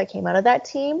perseverance that came out of that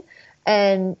team,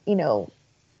 and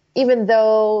even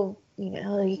though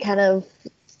he kind of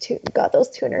got those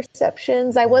 2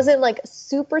 interceptions, I wasn't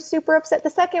super upset. The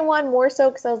second one more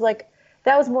so because I was like,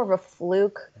 that was more of a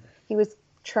fluke. He was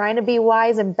trying to be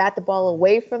wise and bat the ball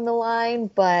away from the line,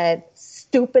 but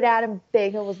stupid Adam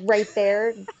Bagel was right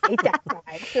there. Ate that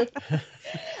guy.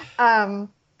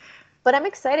 But I'm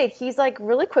excited. He's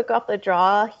really quick off the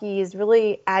draw. He's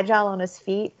really agile on his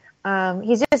feet.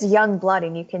 He's just young blood,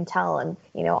 and you can tell. And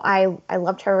I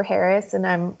love Trevor Harris, and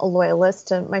I'm a loyalist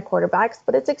to my quarterbacks.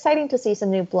 But it's exciting to see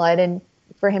some new blood and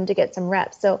for him to get some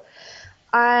reps. So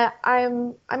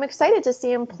I'm excited to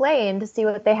see him play and to see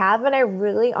what they have. And I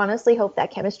really honestly hope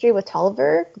that chemistry with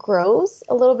Tolliver grows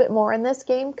a little bit more in this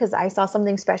game, because I saw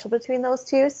something special between those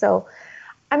two. So,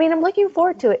 I'm looking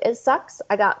forward to it. It sucks.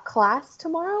 I got class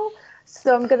tomorrow,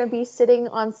 so I'm going to be sitting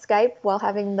on Skype while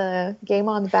having the game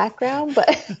on the background,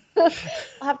 but I'll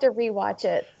have to rewatch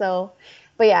it. So,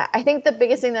 but yeah, I think the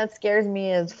biggest thing that scares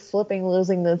me is flipping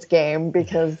losing this game,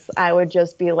 because I would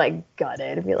just be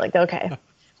gutted and be like, okay,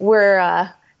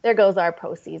 there goes our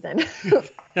postseason.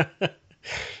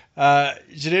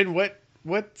 Janine,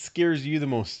 what scares you the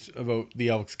most about the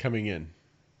Elks coming in?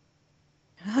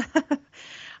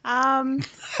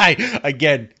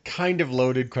 Again, kind of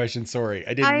loaded question. Sorry,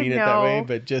 I didn't mean it that way,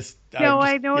 but just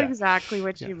I know exactly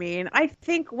what you mean. I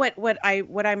think what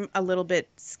I'm a little bit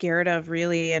scared of,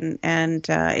 really, and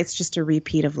it's just a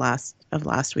repeat of last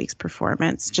week's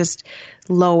performance. Just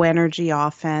low energy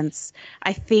offense.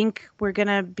 I think we're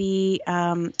gonna be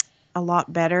a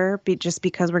lot better, just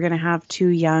because we're gonna have 2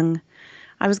 young.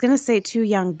 I was going to say 2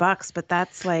 young bucks, but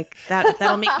that's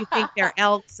that'll make you think they're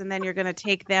Elks, and then you're going to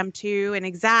take them too. And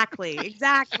exactly.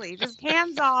 Just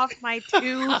hands off my 2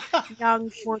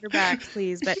 young quarterbacks,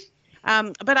 please. But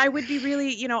I would be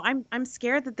really, I'm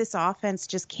scared that this offense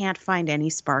just can't find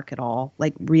any spark at all,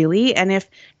 really. And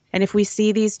if we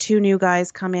see these 2 new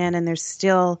guys come in and they're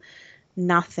still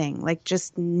nothing, like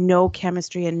just no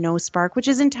chemistry and no spark, which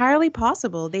is entirely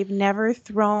possible. They've never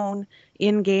thrown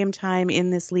in game time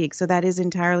in this league, so that is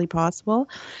entirely possible.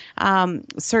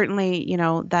 Certainly,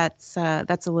 that's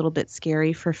a little bit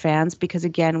scary for fans because,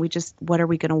 again, what are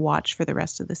we going to watch for the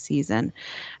rest of the season?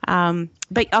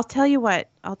 But I'll tell you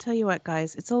what,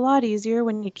 guys, it's a lot easier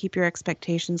when you keep your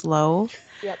expectations low.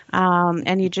 Yep.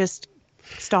 And you just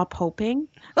stop hoping.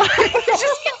 It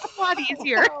just gets a lot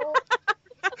easier.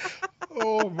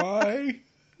 Oh my.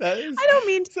 I don't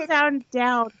mean to sound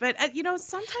down, but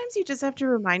sometimes you just have to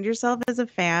remind yourself as a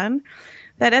fan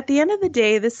that at the end of the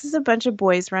day, this is a bunch of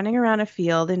boys running around a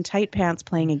field in tight pants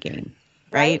playing a game,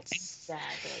 right?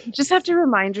 Exactly. You just have to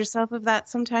remind yourself of that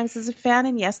sometimes as a fan.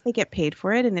 And yes, they get paid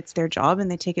for it and it's their job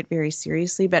and they take it very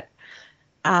seriously. But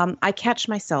I catch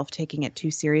myself taking it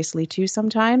too seriously too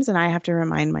sometimes. And I have to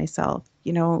remind myself,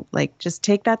 just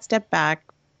take that step back.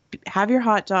 Have your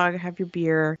hot dog, have your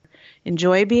beer,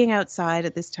 enjoy being outside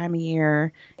at this time of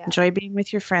year, enjoy being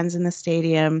with your friends in the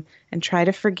stadium, and try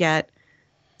to forget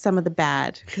some of the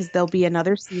bad, because there'll be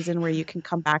another season where you can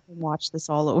come back and watch this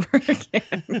all over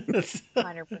again.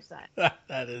 100%.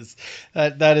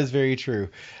 That is very true.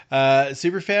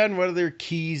 Superfan, what other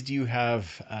keys do you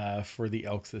have for the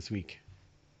Elks this week?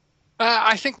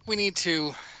 I think we need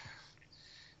to...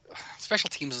 Special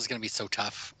teams is going to be so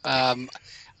tough.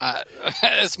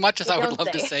 As much as I would love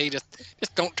to say, just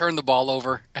don't turn the ball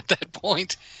over at that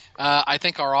point. I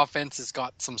think our offense has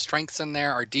got some strengths in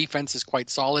there. Our defense is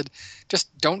quite solid. Just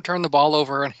don't turn the ball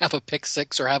over and have a pick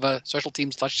six or have a special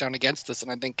teams touchdown against us.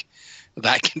 And I think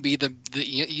that can be the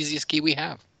easiest key we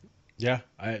have. Yeah,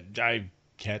 I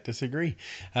can't disagree.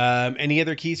 Any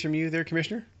other keys from you there,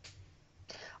 Commissioner?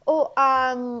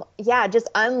 Oh, just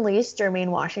unleash Jermaine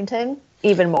Washington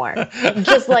even more.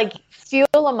 Just like fuel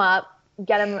him up.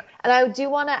 Get him, and I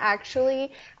do want to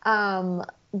actually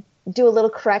do a little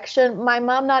correction. My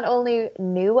mom not only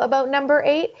knew about number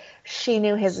 8, she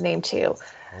knew his name too.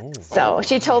 So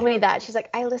she told me that. She's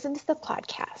like, I listened to the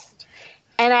podcast,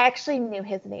 and I actually knew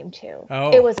his name too.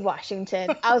 It was Washington.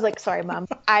 I was like, sorry, Mom.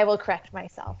 I will correct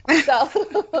myself. So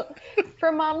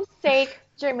for Mom's sake,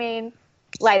 Jermaine,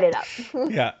 light it up.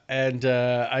 Yeah, and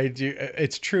I do.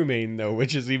 It's Trumaine though,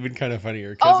 which is even kind of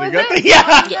funnier.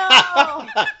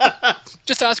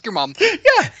 Just ask your mom.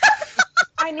 Yeah.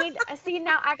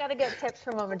 Now I gotta get tips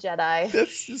from Mama Jedi.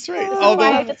 That's right. Although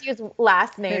I just use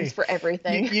last names for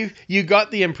everything. You got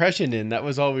the impression in. That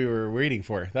was all we were waiting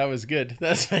for. That was good.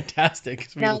 That's fantastic.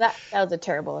 That was a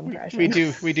terrible impression.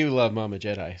 We do love Mama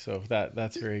Jedi, so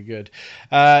that's very good.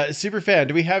 Superfan,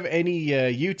 do we have any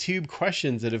YouTube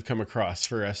questions that have come across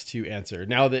for us to answer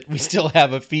now that we still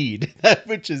have a feed,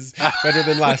 which is better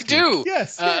than last week? We do.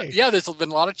 Yes. There's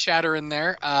been a lot of chatter in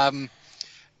there.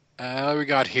 What we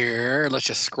got here? Let's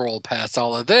just scroll past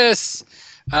all of this.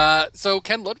 So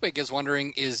Ken Ludwig is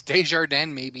wondering, is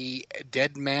Desjardins maybe a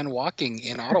dead man walking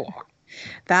in Ottawa?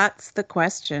 That's the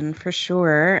question for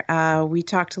sure. We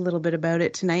talked a little bit about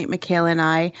it tonight, Michaela and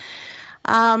I.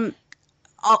 I'll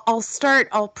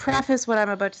preface what I'm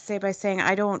about to say by saying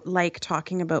I don't like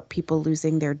talking about people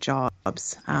losing their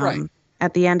jobs. Right.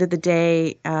 At the end of the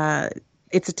day,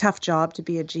 it's a tough job to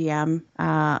be a GM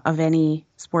of any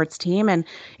sports team, and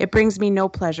it brings me no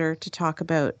pleasure to talk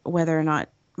about whether or not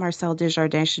Marcel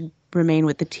Desjardins should remain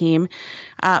with the team.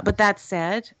 But that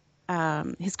said,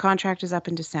 his contract is up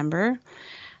in December,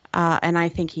 and I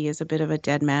think he is a bit of a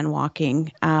dead man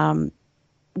walking.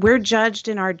 We're judged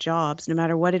in our jobs, no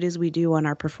matter what it is we do, on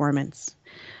our performance.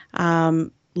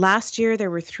 Last year, there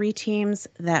were 3 teams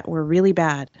that were really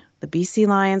bad. The BC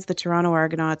Lions, the Toronto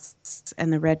Argonauts,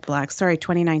 and the Red Blacks.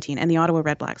 2019, and the Ottawa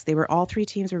Red Blacks. All 3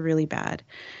 teams were really bad.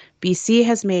 BC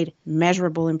has made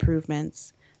measurable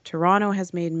improvements. Toronto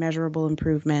has made measurable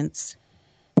improvements.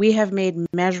 We have made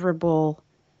measurable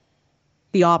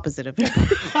the opposite of it.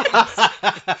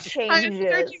 I'm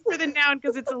searching for the noun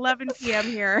because it's 11 p.m.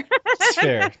 here.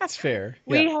 It's fair.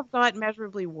 Yeah. We have got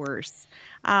measurably worse.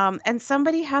 And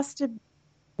somebody has to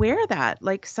wear that.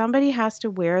 Like, somebody has to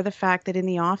wear the fact that in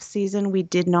the off season we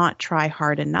did not try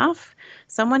hard enough.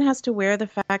 Someone has to wear the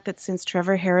fact that since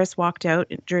Trevor Harris walked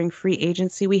out during free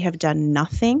agency, we have done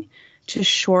nothing to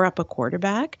shore up a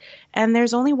quarterback. And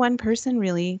there's only one person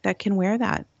really that can wear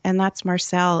that, and that's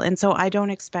Marcel. And so I don't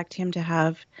expect him to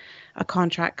have a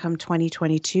contract come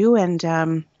 2022. And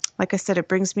like I said, it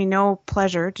brings me no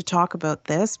pleasure to talk about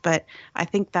this, but I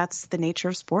think that's the nature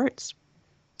of sports.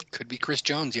 Could be Chris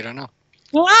Jones. You don't know.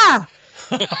 Wow.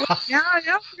 Now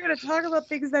we're going to talk about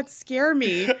things that scare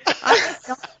me. I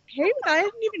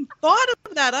hadn't even thought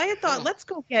of that. I had thought, let's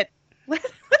go get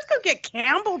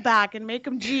Campbell back and make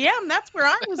him GM. That's where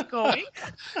I was going.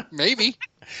 Maybe.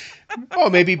 Oh,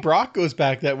 maybe Brock goes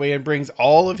back that way and brings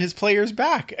all of his players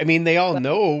back. I mean, they all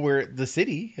know we're the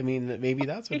city. I mean, maybe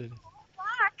that's what it is.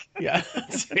 Yeah.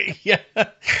 Yeah.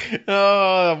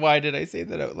 Oh, why did I say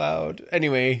that out loud?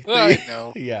 Anyway. I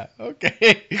know. Yeah.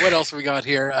 Okay. What else we got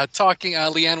here?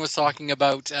 Leanne was talking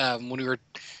about when we were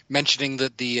mentioning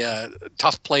that the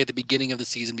tough play at the beginning of the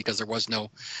season because there was no,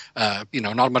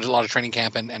 not a lot of training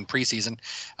camp and preseason.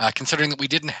 Considering that we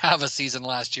didn't have a season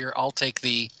last year, I'll take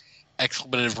the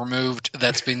expletive removed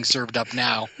that's being served up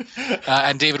now.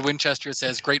 And David Winchester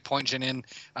says, great point, Janine.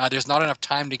 There's not enough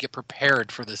time to get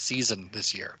prepared for the season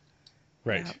this year.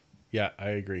 Right. Yeah, I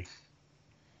agree.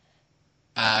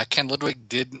 Ken Ludwig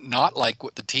did not like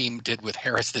what the team did with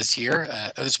Harris this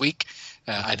week.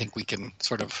 I think we can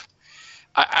sort of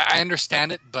I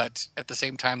understand it, but at the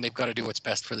same time, they've got to do what's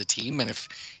best for the team. And if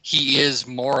he is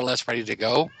more or less ready to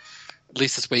go, at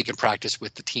least this way you can practice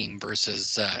with the team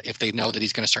versus if they know that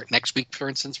he's going to start next week, for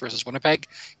instance, versus Winnipeg.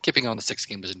 Keeping on the 6th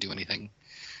game doesn't do anything.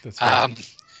 That's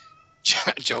right.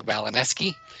 Joe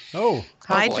Balaneski. Oh,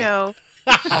 hi, Joe.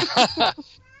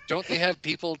 Don't they have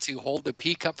people to hold the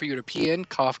pee cup for you to pee in?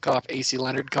 Cough, cough, AC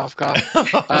Leonard, cough, cough.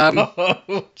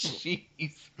 Oh,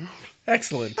 jeez.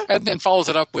 Excellent. And then follows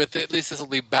it up with, at least this will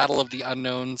be Battle of the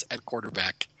Unknowns at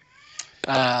quarterback.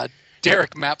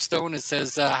 Derek Mapstone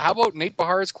says, how about Nate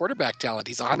Bahar's quarterback talent?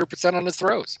 He's 100% on his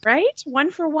throws. Right? 1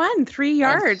 for 1, 3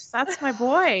 yards. That's my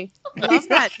boy. Love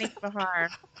that, Nate Bahar.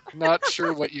 Not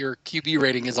sure what your QB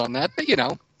rating is on that, but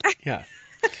Yeah.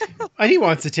 And he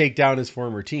wants to take down his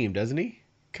former team, doesn't he?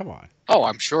 Come on. Oh,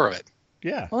 I'm sure of it.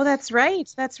 Yeah. Oh, that's right.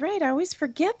 That's right. I always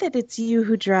forget that it's you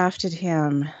who drafted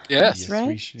him. Yes.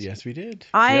 Right? Yes, we did.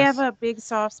 I Yes. have a big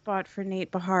soft spot for Nate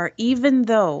Bahar, even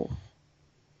though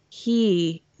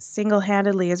he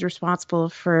single-handedly is responsible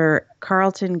for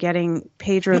Carlton getting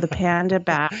Pedro the Panda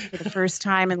back for the first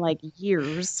time in like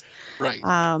years. Right.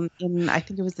 In I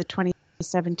think it was the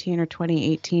 2017 or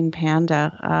 2018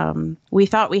 Panda. We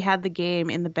thought we had the game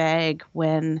in the bag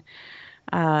when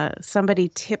somebody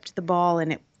tipped the ball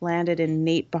and it landed in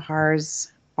Nate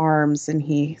Bahar's arms and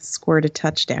he scored a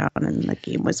touchdown and the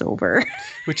game was over.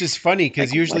 Which is funny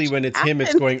because usually when it's him, it's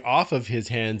happened? going off of his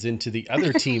hands into the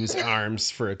other team's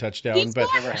arms for a touchdown. He's But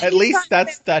got- at he's least got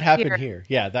that happened here. here.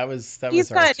 Yeah, that was our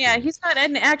He's got, experience.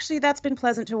 and actually that's been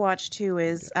pleasant to watch too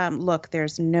is, look,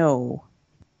 there's nobody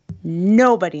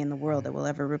in the world that will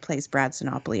ever replace Brad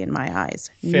Sinopoli in my eyes.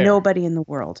 Fair. Nobody in the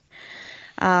world.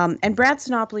 And Brad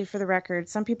Sinopoli, for the record,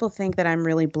 some people think that I'm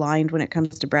really blind when it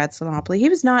comes to Brad Sinopoli. He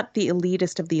was not the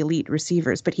elitist of the elite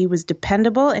receivers, but he was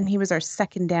dependable and he was our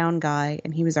second down guy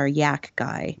and he was our yak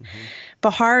guy. Mm-hmm.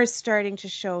 Bahar is starting to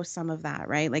show some of that,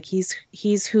 right? Like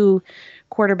he's who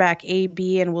quarterback A,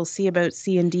 B, and we'll see about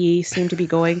C and D seem to be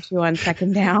going to on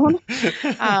second down.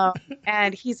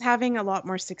 And he's having a lot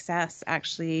more success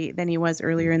actually than he was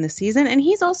earlier in the season. And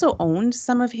he's also owned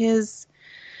some of his,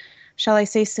 shall I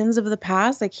say, sins of the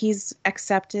past. Like he's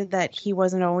accepted that he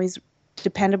wasn't always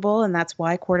dependable and that's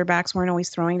why quarterbacks weren't always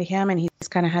throwing to him. And he's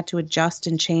kind of had to adjust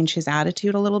and change his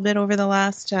attitude a little bit over the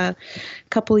last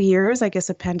couple of years. I guess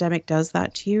a pandemic does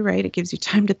that to you, right? It gives you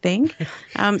time to think.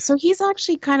 So he's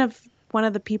actually kind of one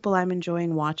of the people I'm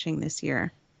enjoying watching this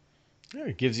year. Yeah,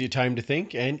 it gives you time to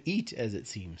think and eat, as it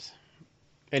seems.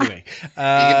 Anyway. Vegan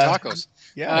tacos.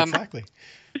 Yeah, exactly.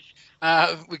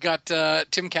 We got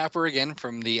Tim Capper again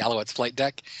from the Alouettes flight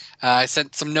deck. I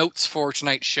sent some notes for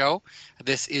tonight's show.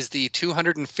 This is the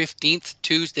 215th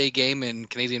Tuesday game in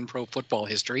Canadian pro football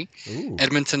history. Ooh.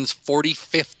 Edmonton's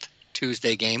 45th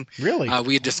Tuesday game. Really?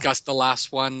 We had discussed the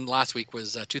last one last week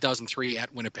was 2003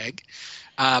 at Winnipeg.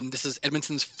 This is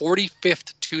Edmonton's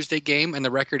 45th Tuesday game, and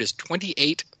the record is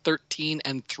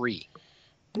 28-13-3.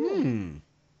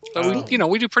 So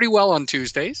we do pretty well on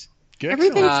Tuesdays. Good.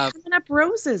 Everything's Excellent. coming up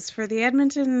roses for the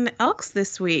Edmonton Elks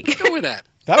this week. Go with that.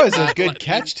 That was a good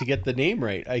catch to get the name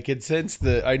right. I could sense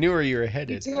I knew where you were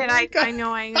headed. You did. I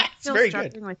know. I'm still very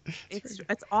struggling with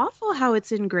it's awful how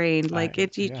it's ingrained. Like you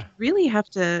yeah. really have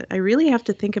to. I really have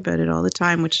to think about it all the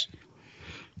time, which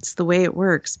it's the way it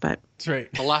works. But That's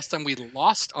right. The last time we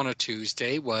lost on a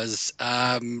Tuesday was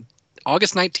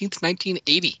August 19th,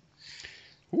 1980.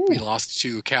 Ooh. We lost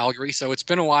to Calgary, so it's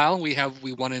been a while. We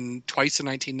won twice in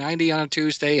 1990 on a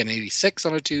Tuesday and 86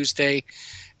 on a Tuesday,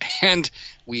 and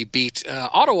we beat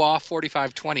Ottawa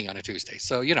 45-20 on a Tuesday.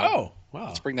 So Oh, wow.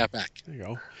 let's bring that back. There you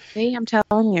go. hey, I'm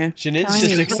telling you, Janine's telling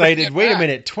just you. excited. Wait a back.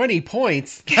 minute, 20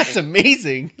 points. That's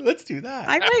amazing. Let's do that.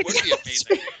 I That might. would be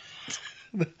amazing.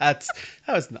 that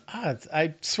was not,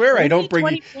 I swear I don't bring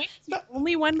 20 you. points? You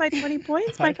only won by 20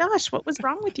 points? My gosh, what was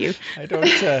wrong with you?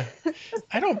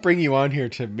 I don't bring you on here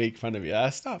to make fun of you.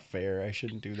 That's not fair. I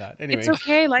shouldn't do that. Anyway, It's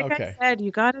okay. Like okay. I said,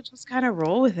 you got to just kind of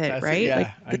roll with it, That's it, right? yeah, like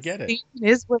I the get it. season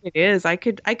is what it is. I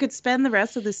could spend the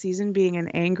rest of the season being an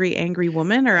angry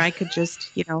woman, or I could just,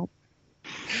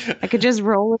 I could just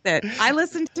roll with it. I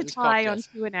listen to Ty on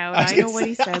 2 and Out. I know what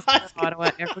he says for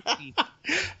Ottawa every week. I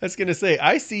was gonna say,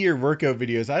 I see your workout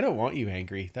videos. I don't want you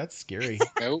angry. That's scary.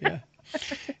 Nope.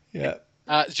 Yeah.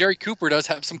 Jerry Cooper does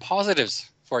have some positives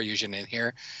for you, Janine,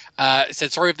 here.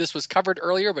 Said, sorry if this was covered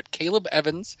earlier, but Caleb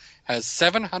Evans has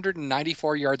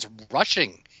 794 yards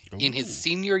rushing in his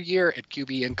senior year at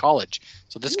QB in college.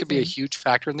 So this could be a huge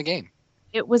factor in the game.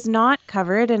 It was not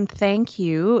covered, and thank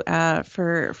you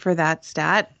for that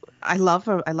stat. I love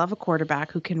a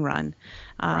quarterback who can run,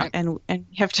 Right. and we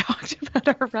have talked about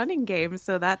our running game,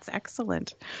 so that's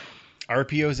excellent.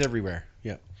 RPOs everywhere.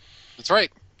 Yeah. That's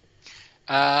right.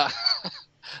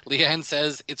 Leanne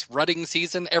says, it's rutting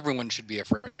season. Everyone should be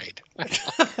afraid.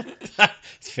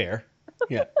 It's fair.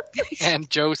 Yeah. And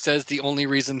Joe says the only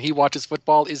reason he watches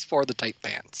football is for the tight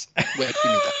pants. Well, you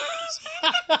knew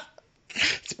that.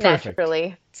 It's perfect.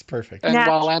 Naturally. It's perfect. And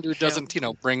Natural. while Andrew doesn't,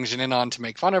 bring Janine on to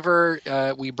make fun of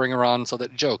her, we bring her on so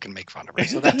that Joe can make fun of her.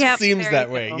 So that's, Yep, Seems there that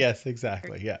you way. go. Yes,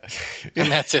 exactly. Yeah.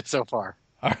 and that's it so far.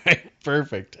 All right,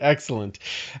 perfect, excellent.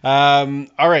 All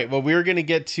right, well, we're going to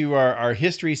get to our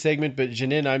history segment, but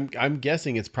Janine, I'm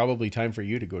guessing it's probably time for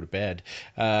you to go to bed.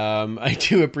 I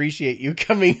do appreciate you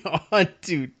coming on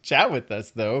to chat with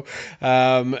us, though.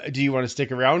 Do you want to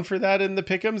stick around for that in the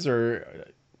pick'ems, or?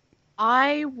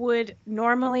 I would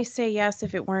normally say yes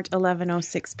if it weren't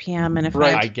 11:06 p.m. and if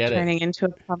Right, I I was get it. turning into a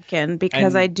pumpkin,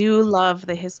 because And- I do love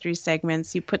the history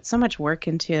segments. You put so much work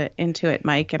into it,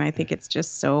 Mike, and I think it's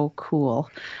just so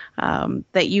cool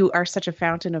that you are such a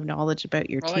fountain of knowledge about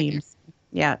your Well, thank you. teams.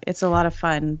 Yeah, it's a lot of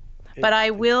fun. But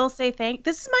I will say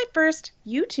this is my first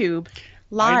YouTube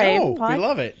live I know, pod. we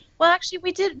love it. Well,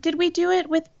 actually, did we do it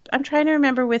with, I'm trying to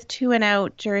remember, with 2 and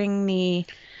Out during the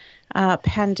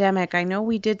pandemic. I know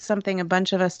we did something, a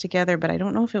bunch of us together, but I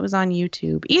don't know if it was on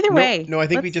YouTube. Either way. No, I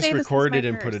think we let's just say this is recorded my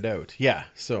and put first. it out. Yeah,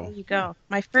 so. There you go.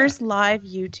 My first live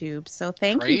YouTube. So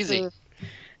Crazy.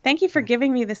 thank you for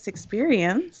giving me this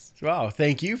experience. Wow,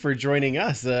 thank you for joining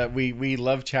us. We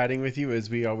love chatting with you,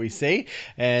 as we always say,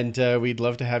 and we'd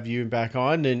love to have you back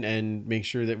on and make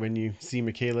sure that when you see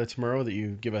Michaela tomorrow that you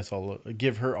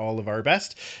give her all of our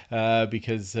best,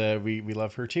 because we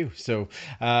love her too. So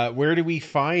where do we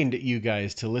find you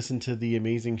guys to listen to the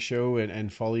amazing show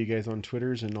and follow you guys on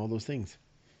Twitters and all those things?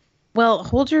 Well,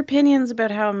 hold your opinions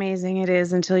about how amazing it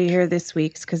is until you hear this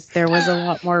week's, because there was a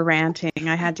lot more ranting.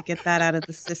 I had to get that out of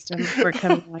the system before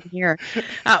coming on here.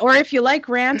 Or if you like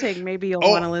ranting, maybe you'll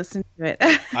want to listen to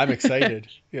it. I'm excited.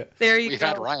 Yeah. There you We've go.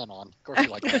 had Ryan on. Of course you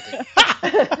like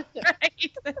that.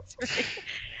 Right, that's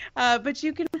right. But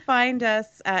you can find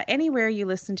us anywhere you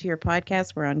listen to your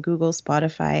podcast. We're on Google,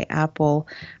 Spotify, Apple.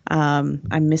 I'm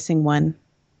missing one.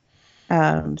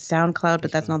 SoundCloud,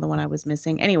 but that's not the one I was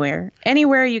missing. Anywhere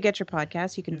you get your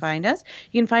podcast, you can find us.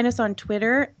 You can find us on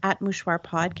Twitter at Mouchoir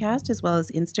Podcast, as well as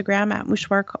Instagram at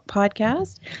Mouchoir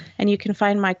Podcast. And you can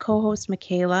find my co-host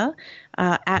Michaela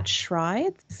at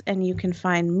Shrides, and you can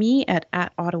find me at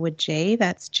Ottawa J.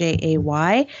 That's Jay.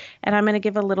 And I'm going to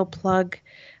give a little plug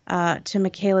to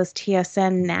Michaela's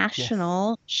TSN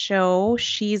national show,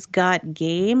 She's Got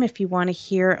Game. If you want to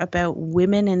hear about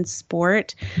women in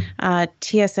sport,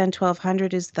 TSN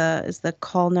 1200 is the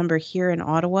call number here in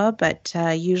Ottawa, but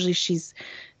usually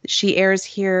she airs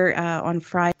here on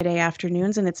Friday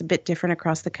afternoons, and it's a bit different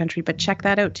across the country. But check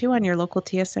that out too on your local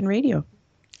TSN radio.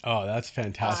 Oh, that's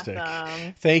fantastic.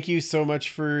 Awesome. Thank you so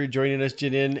much for joining us,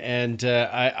 Janine. And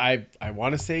I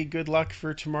want to say good luck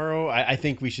for tomorrow. I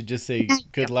think we should just say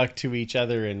good luck to each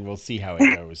other, and we'll see how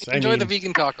it goes. Enjoy the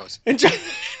vegan tacos. Enjoy,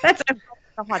 That's a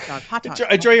hot dog.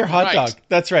 enjoy your hot Right. dog.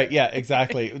 That's right. Yeah,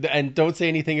 exactly. And don't say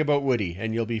anything about Woody,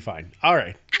 and you'll be fine. All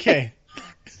right. Okay.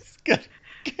 Good.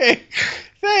 Okay.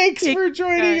 Thanks for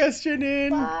joining us,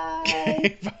 Janine. Bye.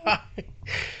 Okay, bye.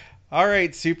 All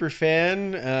right, super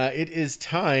fan. It is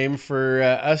time for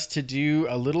us to do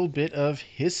a little bit of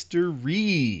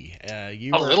history.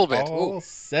 You A are little bit. all Ooh.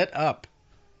 set up.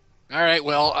 All right.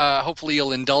 Well, hopefully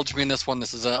you'll indulge me in this one.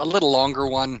 This is a little longer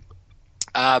one.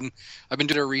 I've been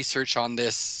doing research on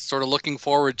this, sort of looking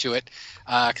forward to it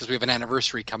because we have an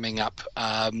anniversary coming up.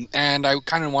 And I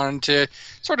kind of wanted to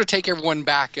sort of take everyone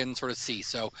back and sort of see.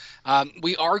 So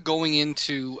we are going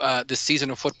into this season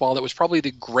of football that was probably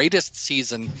the greatest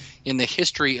season in the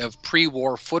history of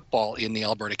pre-war football in the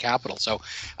Alberta capital. So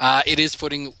it is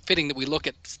fitting that we look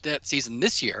at that season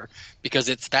this year because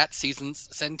it's that season's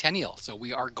centennial. So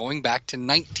we are going back to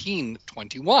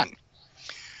 1921.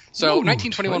 So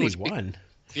 1921 was big.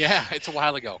 Yeah, it's a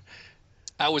while ago.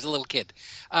 I was a little kid.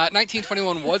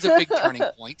 1921 was a big turning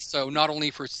point, so not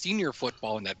only for senior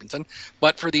football in Edmonton,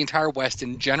 but for the entire West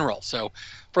in general. So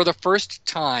for the first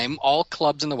time, all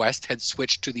clubs in the West had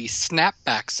switched to the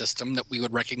snapback system that we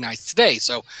would recognize today.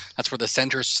 So that's where the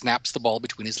center snaps the ball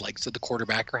between his legs to the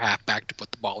quarterback or halfback to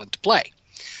put the ball into play.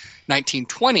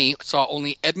 1920 saw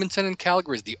only Edmonton and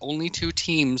Calgary as the only two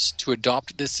teams to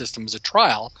adopt this system as a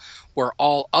trial, where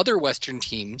all other Western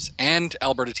teams and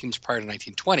Alberta teams prior to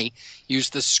 1920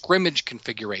 used the scrimmage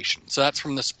configuration. So that's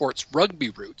from the sport's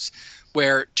rugby roots,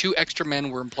 where two extra men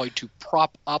were employed to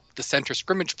prop up the center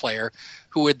scrimmage player,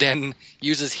 who would then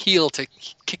use his heel to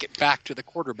kick it back to the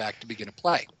quarterback to begin a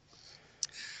play.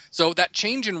 So that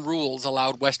change in rules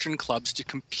allowed Western clubs to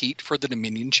compete for the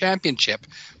Dominion Championship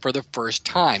for the first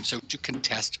time, so to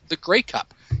contest the Grey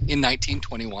Cup in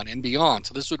 1921 and beyond.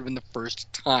 So this would have been the first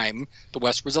time the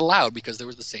West was allowed because there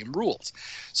was the same rules.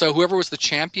 So whoever was the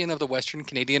champion of the Western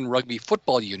Canadian Rugby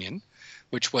Football Union,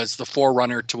 which was the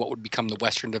forerunner to what would become the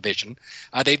Western Division,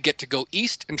 they'd get to go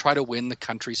east and try to win the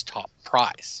country's top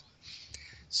prize.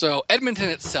 So Edmonton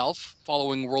itself,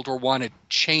 following World War I, had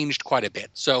changed quite a bit.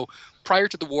 So prior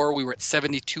to the war, we were at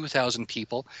 72,000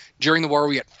 people. During the war,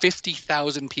 we had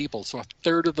 50,000 people. So a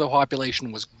third of the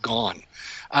population was gone.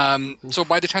 So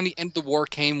by the time the end of the war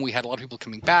came, we had a lot of people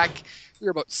coming back. We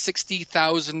were about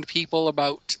 60,000 people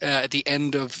at the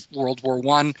end of World War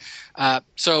I.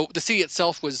 So the city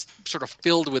itself was sort of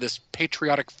filled with this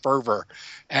patriotic fervor.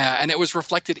 And it was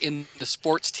reflected in the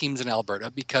sports teams in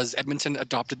Alberta because Edmonton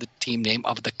adopted the team name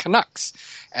of the Canucks,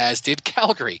 as did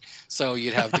Calgary. So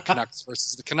you'd have the Canucks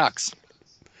versus the Canucks.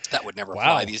 That would never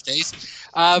fly these days.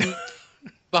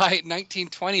 By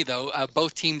 1920, though,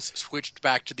 both teams switched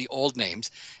back to the old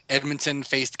names. Edmonton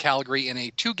faced Calgary in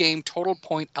a 2-game Total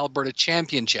Point Alberta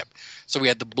Championship. So we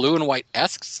had the Blue and White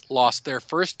Esks lost their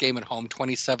first game at home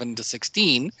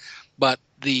 27-16, but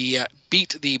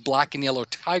beat the Black and Yellow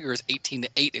Tigers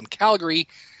 18-8 in Calgary.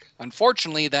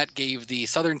 Unfortunately, that gave the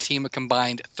Southern team a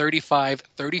combined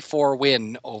 35-34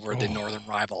 win over the Northern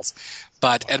rivals.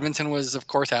 But Edmonton was, of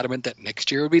course, adamant that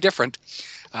next year would be different.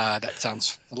 That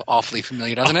sounds awfully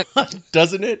familiar, doesn't it?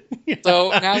 Doesn't it? Yeah.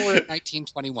 So now we're at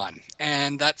 1921,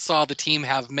 and that saw the team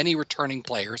have many returning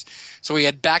players. So we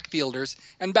had backfielders,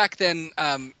 and back then,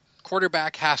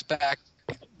 quarterback, halfback,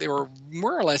 they were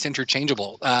more or less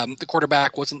interchangeable. The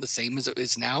quarterback wasn't the same as it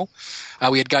is now.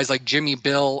 We had guys like Jimmy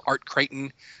Bill, Art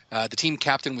Creighton. The team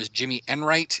captain was Jimmy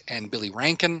Enright and Billy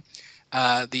Rankin.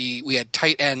 We had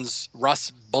tight ends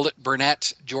Russ Bullet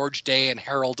Burnett, George Day, and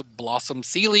Harold Blossom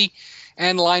Seeley,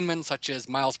 and linemen such as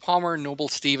Miles Palmer, Noble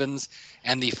Stevens,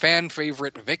 and the fan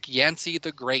favorite Vic Yancey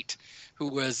the Great, who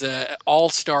was an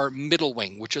all-star middle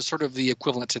wing, which is sort of the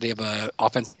equivalent today of an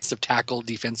offensive tackle,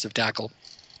 defensive tackle.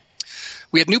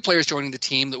 We had new players joining the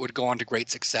team that would go on to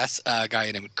great success. A guy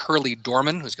named Curly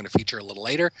Dorman, who's going to feature a little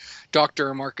later.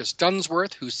 Dr. Marcus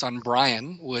Dunsworth, whose son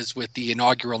Brian was with the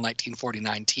inaugural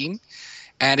 1949 team.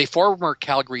 And a former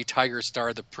Calgary Tigers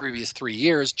star the previous 3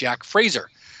 years, Jack Fraser,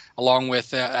 along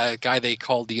with a guy they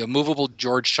called the immovable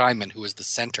George Scheinman, who was the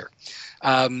center.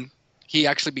 He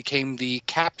actually became the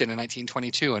captain in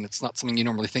 1922, and it's not something you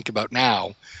normally think about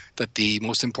now, that the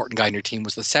most important guy in your team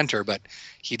was the center, but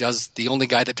he does the only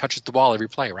guy that touches the ball every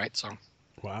play, right? So,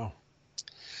 wow.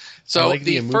 So I like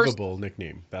the immovable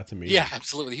nickname. That's amazing. Yeah,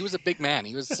 absolutely. He was a big man.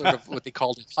 He was sort of what they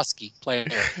called a husky player.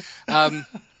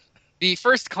 The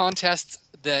first contest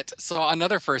that saw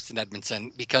another first in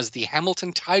Edmonton because the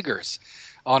Hamilton Tigers,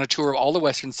 on a tour of all the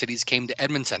Western cities, came to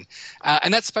Edmonton.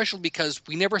 And that's special because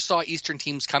we never saw Eastern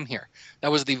teams come here.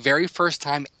 That was the very first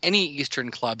time any Eastern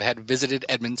club had visited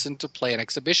Edmonton to play an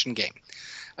exhibition game.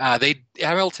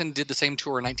 Hamilton did the same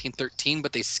tour in 1913,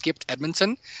 but they skipped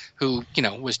Edmonton, who,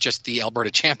 was just the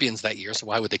Alberta champions that year, so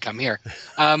why would they come here?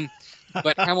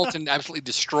 But Hamilton absolutely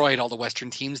destroyed all the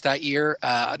Western teams that year,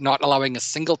 not allowing a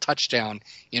single touchdown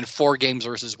in 4 games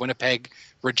versus Winnipeg,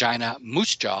 Regina,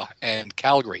 Moose Jaw, and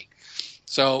Calgary.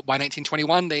 So by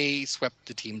 1921, they swept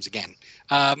the teams again.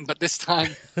 But this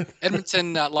time,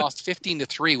 Edmonton lost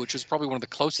 15-3, which was probably one of the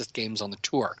closest games on the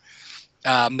tour.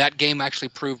 That game actually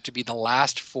proved to be the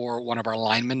last for one of our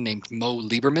linemen named Mo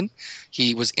Lieberman.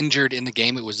 He was injured in the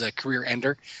game. It was a career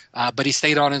ender, but he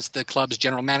stayed on as the club's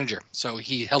general manager. So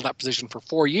he held that position for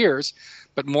 4 years.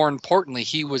 But more importantly,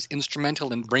 he was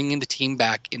instrumental in bringing the team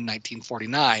back in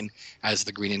 1949 as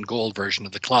the green and gold version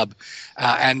of the club.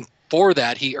 And for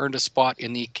that, he earned a spot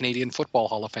in the Canadian Football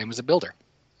Hall of Fame as a builder.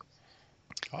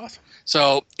 Awesome.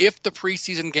 So if the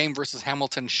preseason game versus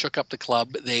Hamilton shook up the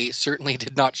club, they certainly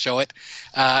did not show it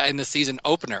in the season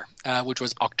opener, which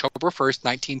was October 1st,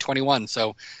 1921.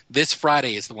 So this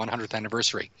Friday is the 100th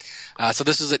anniversary. So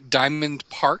this is at Diamond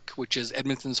Park, which is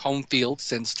Edmonton's home field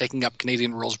since taking up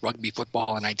Canadian rules rugby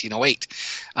football in 1908.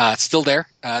 It's still there.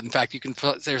 In fact,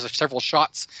 there's several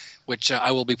shots which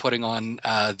I will be putting on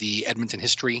the Edmonton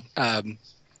History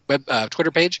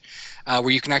Twitter page, where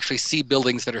you can actually see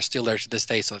buildings that are still there to this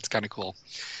day, so it's kind of cool.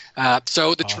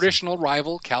 So the traditional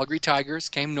rival, Calgary Tigers,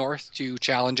 came north to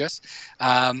challenge us,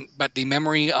 but the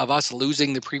memory of us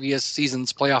losing the previous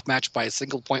season's playoff match by a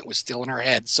single point was still in our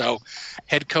head. So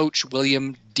head coach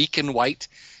William Deacon White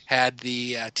had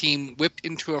the team whipped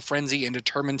into a frenzy and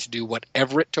determined to do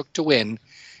whatever it took to win,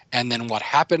 and then what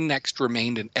happened next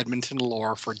remained in Edmonton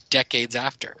lore for decades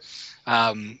after.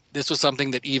 This was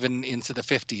something that even into the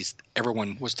 50s,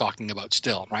 everyone was talking about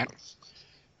still, right?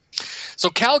 So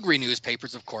Calgary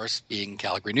newspapers, of course, being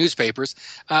Calgary newspapers,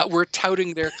 were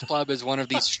touting their club as one of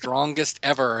the strongest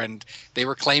ever, and they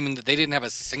were claiming that they didn't have a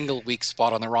single weak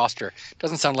spot on the roster.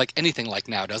 Doesn't sound like anything like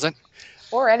now, does it?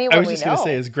 Or anyone I was we just know. going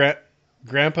to say, is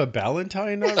Grandpa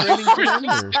Ballantyne not writing for them?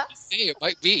 Or? It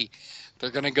might be. They're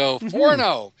going to go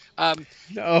 4-0.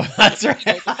 No, that's right.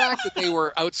 The fact that they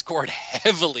were outscored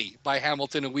heavily by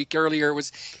Hamilton a week earlier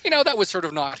was, that was sort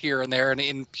of not here and there, and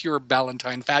in pure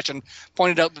Ballantyne fashion,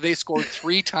 pointed out that they scored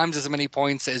 3 times as many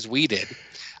points as we did.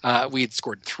 We had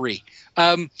scored 3.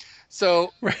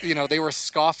 So, they were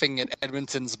scoffing at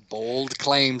Edmonton's bold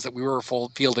claims that we were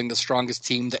fielding the strongest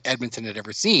team that Edmonton had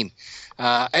ever seen.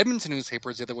 Edmonton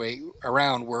newspapers, the other way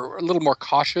around, were a little more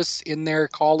cautious in their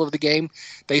call of the game.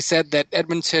 They said that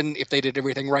Edmonton, if they did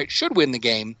everything right, should win the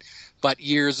game, but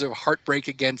years of heartbreak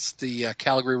against the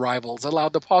Calgary rivals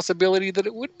allowed the possibility that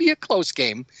it would be a close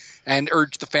game, and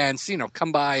urged the fans,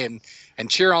 come by and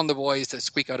cheer on the boys to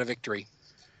squeak out a victory.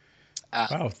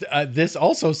 Wow, this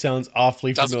also sounds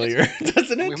awfully familiar,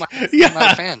 doesn't it? We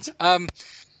might fans.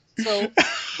 So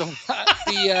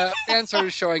the fans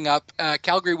started showing up.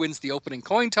 Calgary wins the opening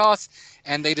coin toss,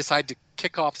 and they decide to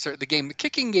kick off the game. The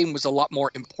kicking game was a lot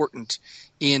more important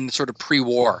in sort of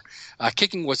pre-war.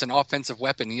 Kicking was an offensive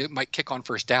weapon. You might kick on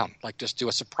first down, like just do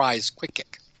a surprise quick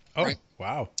kick. Oh, right?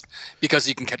 Wow. Because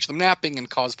you can catch them napping and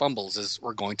cause fumbles, as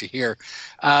we're going to hear.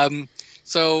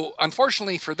 So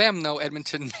unfortunately for them, though,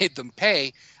 Edmonton made them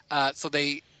pay. So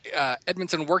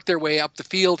Edmonton worked their way up the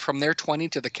field from their 20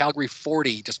 to the Calgary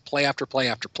 40, just play after play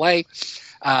after play.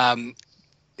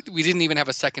 We didn't even have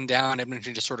a second down.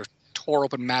 Edmonton just sort of tore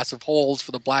open massive holes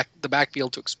for the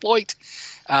backfield to exploit.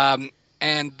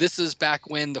 And this is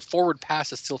back when the forward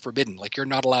pass is still forbidden. Like, you're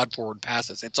not allowed forward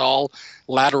passes. It's all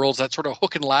laterals, that sort of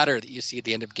hook and ladder that you see at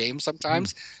the end of games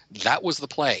sometimes. That was the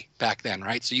play back then,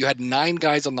 right? So you had 9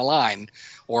 guys on the line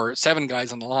or 7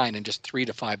 guys on the line and just 3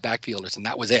 to 5 backfielders, and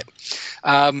that was it.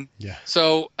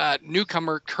 So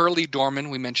newcomer Curly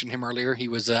Dorman, we mentioned him earlier. He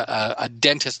was a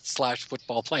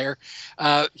dentist/football player.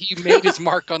 He made his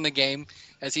mark on the game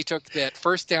as he took that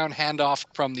first down handoff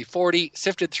from the 40,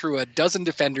 sifted through a dozen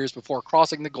defenders before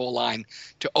crossing the goal line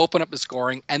to open up the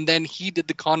scoring, and then he did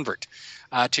the convert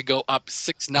to go up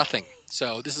 6-0.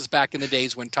 So this is back in the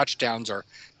days when touchdowns, or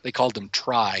they called them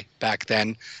try back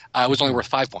then, was only worth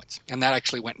 5 points, and that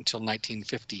actually went until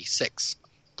 1956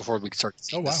 before we started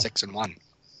seeing the 6-1.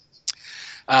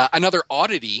 Another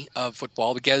oddity of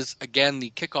football, because again the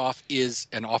kickoff is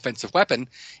an offensive weapon,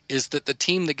 is that the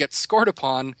team that gets scored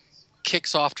upon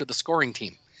kicks off to the scoring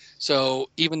team. So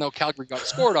even though Calgary got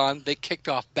scored on, they kicked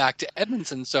off back to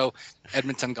Edmonton. So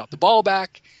Edmonton got the ball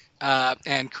back,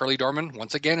 and Curly Dorman,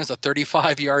 once again, is a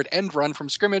 35-yard end run from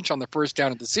scrimmage on the first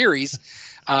down of the series.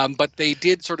 But they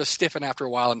did sort of stiffen after a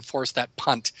while and force that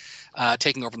punt,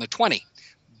 taking over in the 20.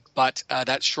 But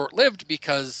that's short-lived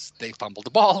because they fumbled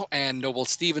the ball, and Noble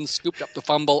Stevens scooped up the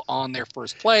fumble on their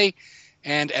first play,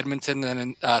 and Edmonton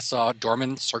then saw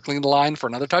Dorman circling the line for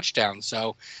another touchdown.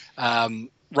 So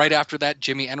right after that,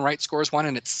 Jimmy Enright scores one,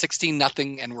 and it's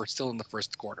 16-0, and we're still in the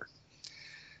first quarter.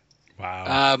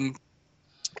 Wow.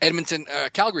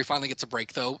 Calgary finally gets a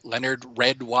break, though. Leonard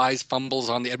Red-Wise fumbles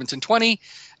on the Edmonton 20,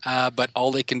 but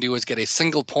all they can do is get a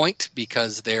single point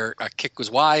because their kick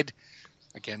was wide.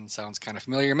 again, sounds kind of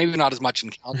familiar. Maybe not as much in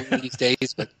Calgary these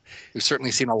days, but we've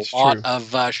certainly seen a lot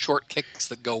of short kicks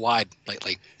that go wide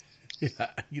lately. Yeah,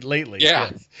 lately. Yeah.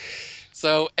 Yes.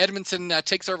 So Edmonton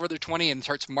takes over their 20 and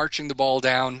starts marching the ball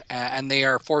down, and they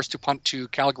are forced to punt to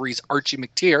Calgary's Archie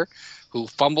McTeer, who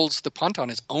fumbles the punt on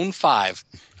his own 5.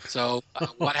 So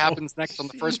what happens next on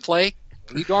the first play?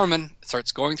 Billy Dorman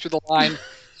starts going through the line,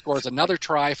 scores another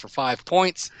try for 5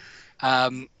 points,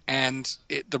 and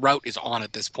the route is on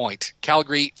at this point.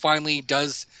 Calgary finally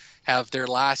does have their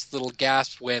last little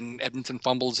gasp when Edmonton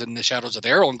fumbles in the shadows of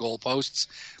their own goalposts.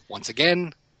 Once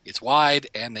again, it's wide,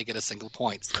 and they get a single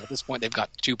point. So at this point, they've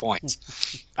got 2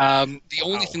 points. The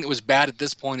only thing that was bad at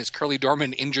this point is Curly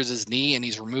Dorman injures his knee, and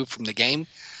he's removed from the game.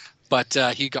 But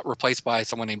he got replaced by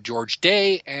someone named George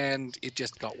Day, and it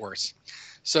just got worse.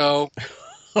 So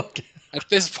at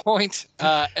this point,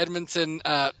 Edmonton,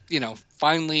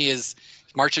 finally is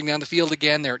marching down the field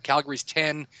again. They're at Calgary's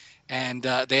 10, and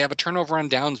they have a turnover on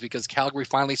downs because Calgary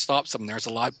finally stops them. There's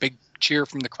a big cheer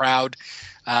from the crowd.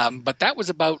 But that was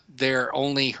about their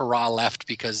only hurrah left,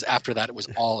 because after that it was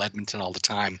all Edmonton all the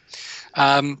time.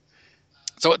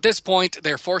 So at this point,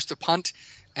 they're forced to punt,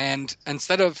 and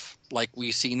instead of, like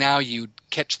we see now, you'd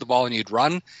catch the ball and you'd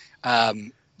run,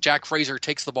 Jack Fraser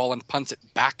takes the ball and punts it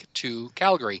back to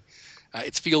Calgary.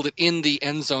 It's fielded in the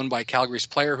end zone by Calgary's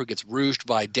player, who gets rouged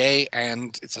by Day,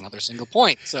 and it's another single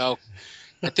point. So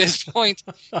at this point,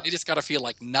 they just got to feel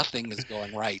like nothing is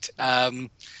going right.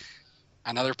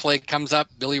 Another play comes up,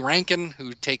 Billy Rankin,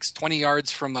 who takes 20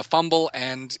 yards from a fumble,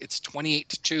 and it's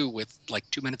 28-2 with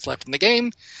 2 minutes left in the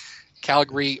game.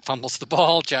 Calgary fumbles the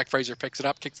ball. Jack Fraser picks it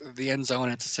up, kicks it to the end zone,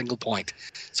 and it's a single point.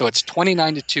 So it's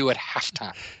 29-2 at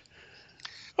halftime.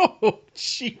 Oh,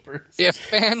 jeepers. If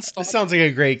fans this sounds like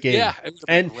a great game. Yeah, it was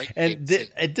a great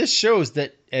game. This shows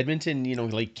that Edmonton,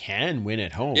 can win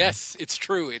at home. Yes, it's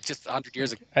true. It's just 100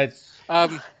 years ago.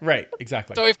 Right,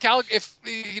 exactly. So if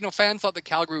fans thought that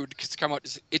Calgary would just come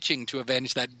out itching to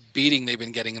avenge that beating they've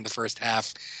been getting in the first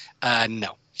half,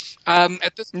 no.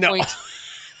 At this point,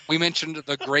 we mentioned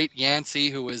the great Yancey,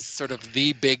 who was sort of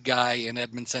the big guy in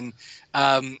Edmonton.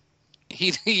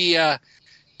 He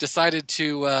decided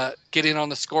to get in on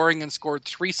the scoring and scored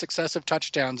 3 successive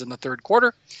touchdowns in the third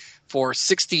quarter for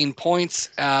 16 points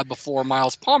before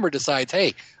Miles Palmer decides,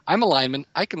 hey, I'm a lineman,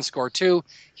 I can score 2.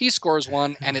 He scores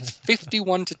 1, and it's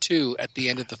 51-2 at the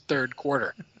end of the third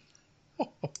quarter.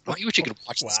 Well, you wish you could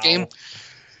watch this game.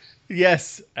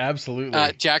 Yes, absolutely.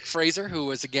 Jack Fraser, who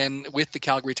was again with the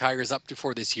Calgary Tigers up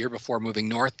before this year, before moving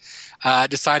north,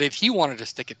 decided he wanted to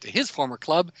stick it to his former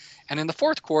club, and in the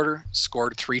fourth quarter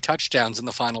scored 3 touchdowns in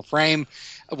the final frame,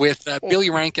 with Billy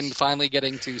Rankin finally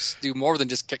getting to do more than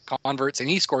just kick converts, and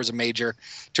he scores a major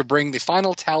to bring the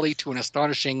final tally to an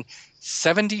astonishing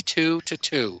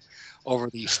 72-2 over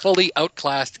the fully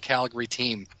outclassed Calgary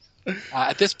team.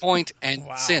 At this point, and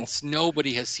since,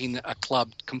 nobody has seen a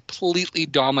club completely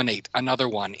dominate another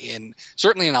one,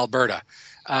 certainly in Alberta.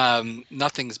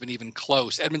 Nothing's been even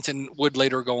close. Edmonton would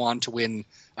later go on to win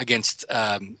against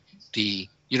the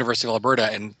University of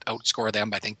Alberta and outscore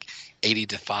them, I think,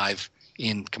 80-5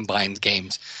 in combined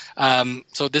games.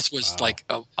 So this was like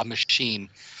a machine.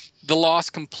 The loss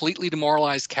completely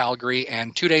demoralized Calgary,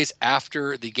 and 2 days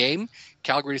after the game,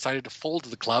 Calgary decided to fold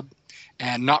the club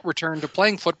and not return to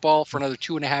playing football for another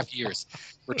 2.5 years,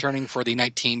 returning for the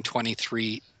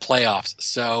 1923 playoffs.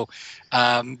 So,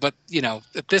 but,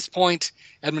 at this point,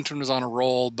 Edmonton was on a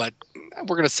roll, but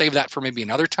we're going to save that for maybe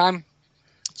another time.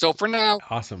 So for now,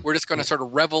 we're just going to sort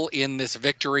of revel in this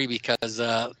victory because,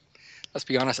 let's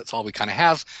be honest, that's all we kind of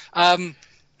have.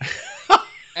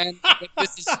 But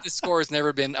this score has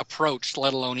never been approached,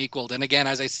 let alone equaled. And again,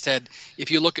 as I said,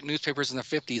 if you look at newspapers in the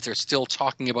 50s, they're still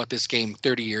talking about this game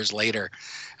 30 years later.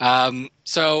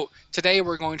 So today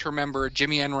we're going to remember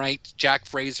Jimmy Enright, Jack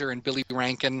Fraser, and Billy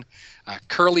Rankin,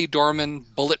 Curly Dorman,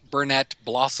 Bullet Burnett,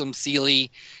 Blossom Seeley,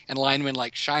 and linemen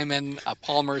like Shyman,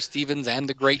 Palmer, Stevens, and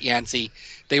the great Yancey.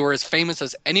 They were as famous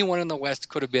as anyone in the West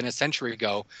could have been a century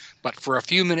ago, but for a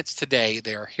few minutes today,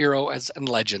 they are heroes and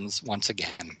legends once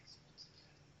again.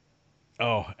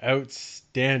 Oh,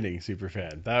 outstanding,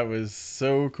 Superfan. That was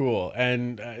so cool.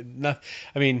 And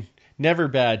never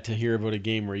bad to hear about a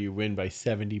game where you win by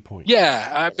 70 points.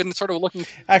 Yeah, I've been sort of looking.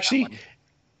 Actually,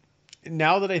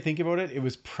 now that I think about it, it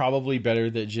was probably better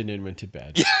that Janin went to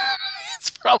bed. Yeah, it's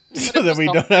probably so that we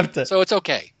don't have to. So it's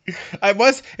okay. It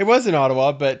was in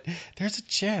Ottawa, but there's a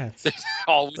chance. There's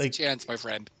always a chance, my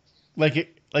friend.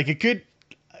 It could.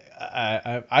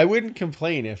 I wouldn't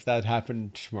complain if that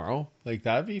happened tomorrow.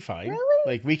 That'd be fine.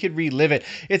 Really? We could relive it.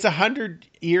 It's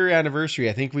 100-year anniversary.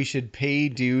 I think we should pay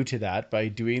due to that by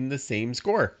doing the same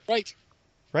score.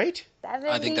 Right? 70,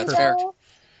 I think that's fair.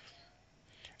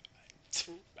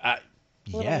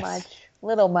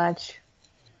 Little much.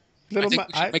 I think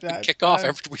we should make them kick off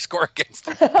after we score against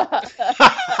them.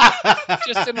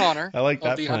 Just in honor I like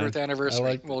that of the 100th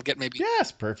anniversary. We'll get maybe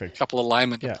perfect. a couple of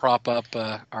linemen to prop up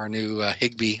our new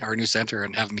Higbee, our new center,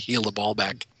 and have him heel the ball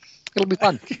back. It'll be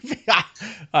fun.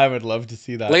 I would love to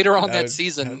see that. Later on that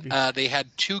season, they had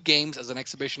 2 games as an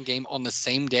exhibition game on the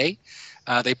same day.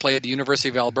 They played the University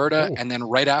of Alberta, and then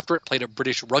right after it played a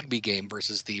British rugby game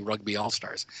versus the Rugby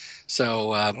All-Stars. So,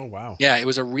 wow. Yeah, it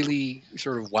was a really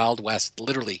sort of Wild West,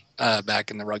 literally, back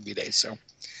in the rugby days. So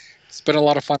it's been a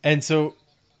lot of fun. And so,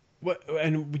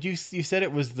 and you said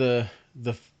it was the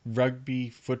Rugby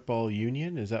Football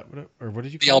Union? Is that what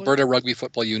did you call it? The Alberta Rugby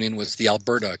Football Union was the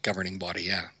Alberta governing body,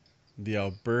 yeah. The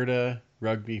Alberta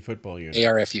Rugby Football Union.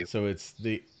 ARFU. So it's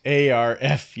the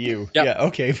ARFU. Yep. Yeah,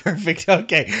 okay, perfect.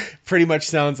 Okay. Pretty much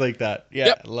sounds like that. Yeah,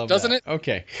 yep. Love Doesn't that. it?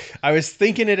 Okay. I was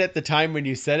thinking it at the time when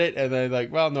you said it, and I'm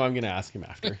like, well, no, I'm going to ask him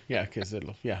after. Yeah, because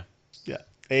it'll, yeah.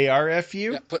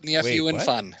 ARFU? Yeah, putting the FU in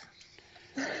fun.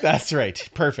 That's right.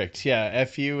 Perfect. Yeah.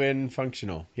 FU in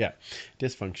functional. Yeah.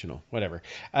 Dysfunctional. Whatever.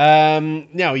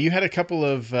 Now, you had a couple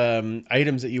of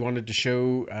items that you wanted to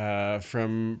show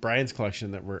from Brian's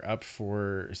collection that were up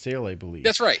for sale, I believe.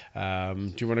 That's right.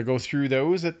 Do you want to go through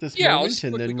those at this moment?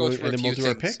 And then we'll do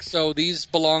our picks? So these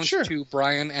belong to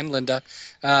Brian and Linda.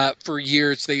 For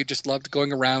years, they just loved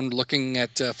going around looking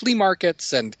at flea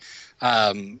markets and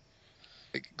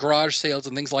garage sales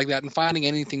and things like that, and finding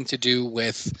anything to do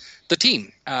with the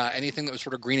team, anything that was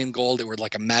sort of green and gold. It was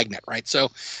like a magnet, right? So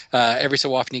every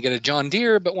so often you get a John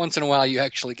Deere, but once in a while you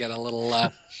actually get a little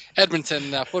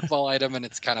Edmonton football item, and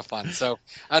it's kind of fun. So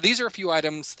these are a few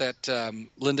items that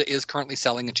Linda is currently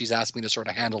selling, and she's asked me to sort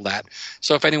of handle that.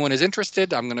 So if anyone is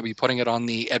interested, I'm going to be putting it on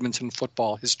the Edmonton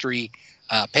Football History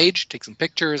page, take some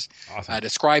pictures,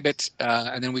 describe it,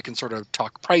 and then we can sort of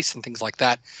talk price and things like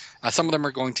that. Some of them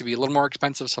are going to be a little more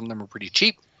expensive. Some of them are pretty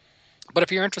cheap. But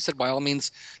if you're interested, by all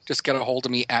means, just get a hold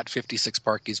of me at 56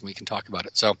 Parkies and we can talk about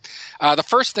it. So the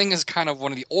first thing is kind of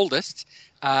one of the oldest,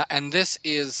 and this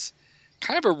is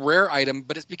kind of a rare item,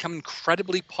 but it's become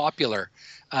incredibly popular.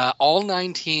 All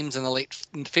 9 teams in the late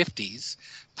 50s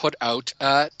put out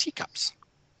teacups,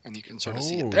 and you can sort of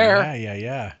see it there.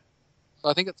 Yeah. So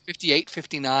I think it's 58,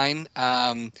 59.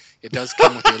 It does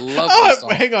come with a lovely song.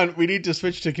 Hang on. We need to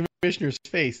switch to Commissioner's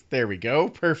face. There we go.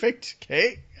 Perfect.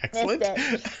 Okay. Excellent.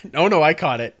 No, I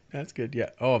caught it. That's good.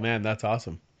 Yeah. Oh, man, that's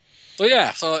awesome. So,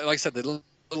 yeah. So, like I said, the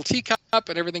little teacup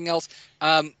and everything else.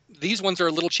 These ones are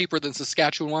a little cheaper than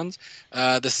Saskatchewan ones.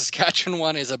 The Saskatchewan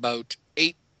one is about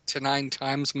 8 to 9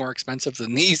 times more expensive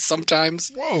than these sometimes.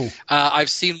 Whoa. I've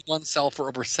seen one sell for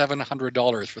over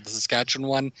 $700 for the Saskatchewan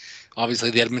one.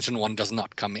 Obviously, the Edmonton one does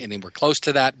not come anywhere close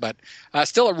to that, but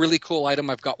still a really cool item.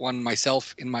 I've got one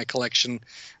myself in my collection.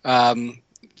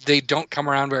 They don't come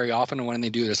around very often, and when they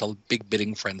do, there's a big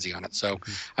bidding frenzy on it. So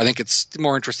I think it's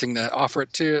more interesting to offer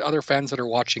it to other fans that are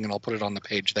watching, and I'll put it on the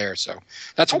page there. So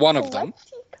that's one of them.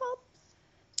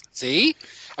 See?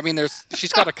 I mean,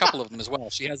 she's got a couple of them as well.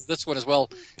 She has this one as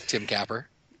well, Tim Capper.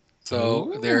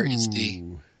 So there is the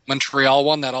Montreal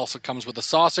one that also comes with a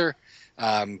saucer,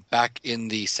 back in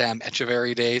the Sam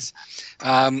Echeverry days.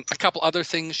 A couple other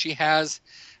things she has.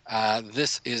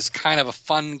 This is kind of a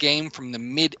fun game from the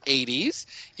mid-'80s,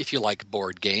 if you like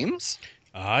board games.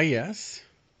 Yes.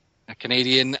 A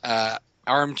Canadian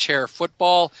armchair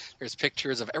football. There's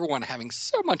pictures of everyone having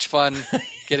so much fun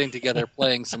getting together,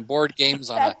 playing some board games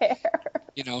on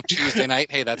a Tuesday night.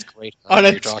 Hey, that's great. That's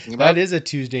what you're talking about. That is a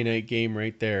Tuesday night game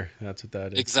right there. That's what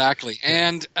that is. Exactly.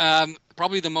 And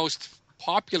probably the most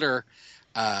popular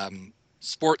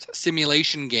sports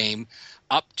simulation game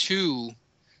up to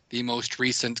the most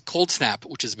recent Cold Snap,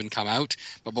 which has been come out.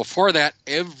 But before that,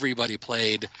 everybody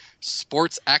played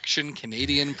Sports Action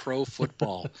Canadian Pro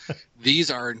Football. These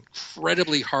are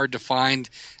incredibly hard to find.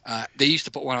 They used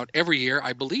to put one out every year.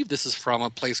 I believe this is from a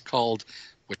place called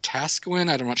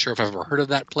Wetaskiwin. I'm not sure if I've ever heard of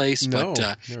that place. No,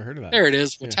 but never heard of that. There it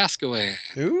is, Wetaskiwin.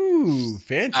 Ooh,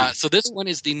 fancy. So this one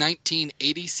is the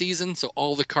 1980 season, so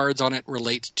all the cards on it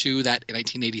relate to that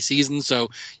 1980 season. So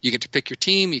you get to pick your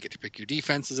team, you get to pick your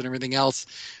defenses and everything else.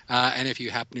 And if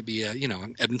you happen to be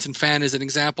an Edmonton fan, as an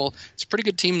example, it's a pretty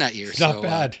good team that year. Not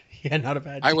bad. Yeah, not a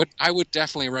bad team. I would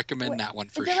definitely recommend that one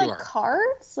for is it sure. Like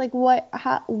cards? Like what?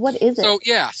 What is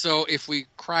it? So if we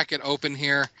crack it open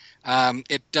here,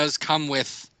 it does come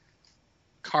with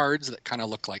cards that kind of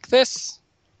look like this.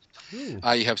 You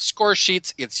have score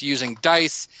sheets. It's using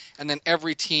dice, and then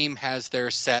every team has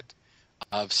their set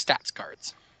of stats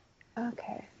cards.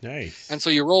 Okay. Nice. And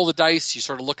so you roll the dice, you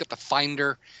sort of look at the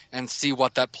finder and see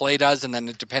what that play does, and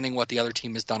then depending what the other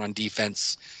team has done on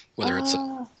defense, whether it's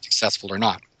successful or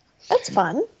not. That's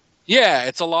fun. Yeah,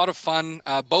 it's a lot of fun.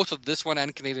 Both of this one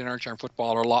and Canadian Armchair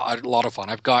Football are a lot of fun.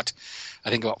 I've got, I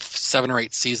think, about 7 or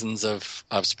 8 seasons of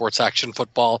sports action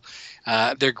football.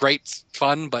 They're great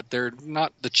fun, but they're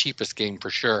not the cheapest game for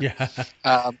sure.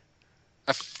 Yeah.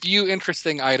 A few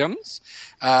interesting items.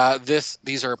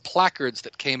 These are placards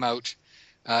that came out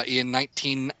in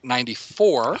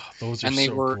 1994, Those are and they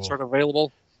so were cool. sort of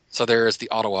available. So there's the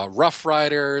Ottawa Rough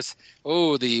Riders.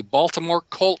 Oh, the Baltimore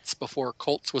Colts, before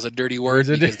Colts was a dirty word Was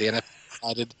it? because the NFL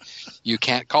decided you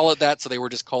can't call it that. So they were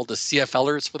just called the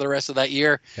CFLers for the rest of that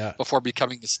year Yeah. before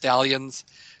becoming the Stallions.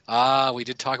 We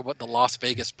did talk about the Las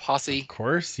Vegas Posse. Of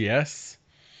course, yes.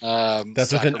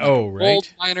 That's with an O, right? Gold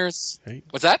Miners. Right.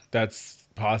 What's that? That's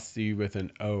posse with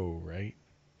an O, right?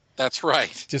 That's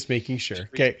right. Just making sure.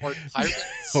 Okay. Report Pirates.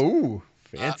 Oh,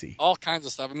 fancy. All kinds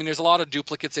of stuff. I mean, there's a lot of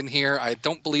duplicates in here. I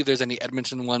don't believe there's any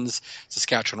Edmonton ones.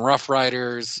 Saskatchewan Rough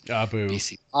Riders, Ah, boo.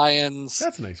 BC Lions,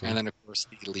 That's a nice one. and then, of course,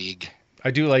 the League.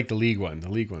 I do like the league one. The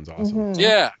league one's awesome. Mhm.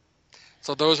 Yeah.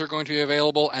 So those are going to be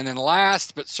available. And then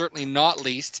last, but certainly not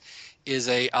least, is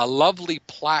a lovely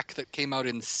plaque that came out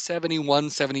in 71,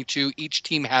 72. Each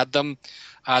team had them.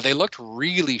 They looked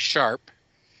really sharp.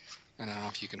 I don't know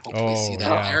if you can hopefully see Oh, that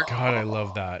yeah. there. God, I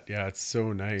love that. Yeah, it's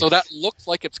so nice. So that looks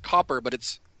like it's copper, but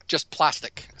it's just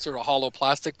plastic, sort of hollow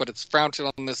plastic, but it's mounted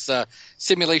on this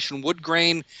simulation wood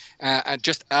grain, and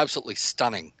just absolutely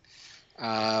stunning.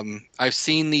 I've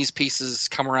seen these pieces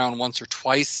come around once or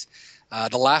twice.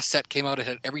 The last set came out, it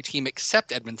had every team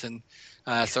except Edmonton.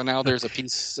 So now there's a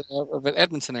piece of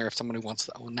Edmonton there if somebody wants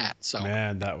to own that. So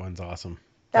Man, that one's awesome.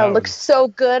 That looks so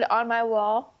good on my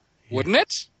wall. wouldn't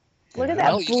it? Look at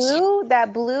Well, that you see- blue.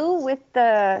 That blue with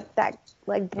that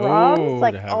like bronze.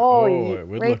 Like it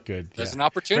would right- look good. There's Yeah. an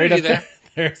opportunity Right there. up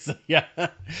There's yeah.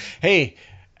 Hey,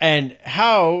 and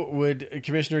how would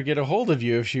Commissioner get a hold of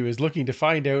you if she was looking to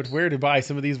find out where to buy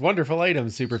some of these wonderful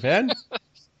items, Superfan?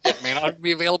 It may not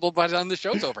be available by the time the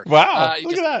show's over. Wow, You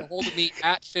look just at get that. a hold of me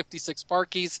at 56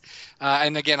 Sparkies.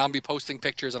 And again, I'll be posting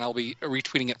pictures and I'll be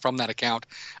retweeting it from that account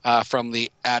from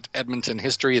the at Edmonton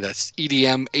History. That's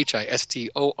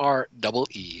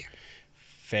EDMHISTOREE.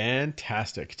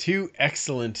 Fantastic. 2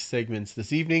 excellent segments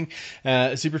this evening.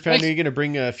 Superfan, Thanks. are you going to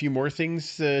bring a few more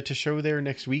things to show there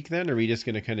next week then? Or are we just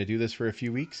going to kind of do this for a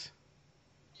few weeks?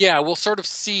 Yeah, we'll sort of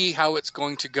see how it's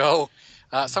going to go.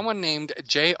 Someone named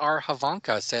J.R.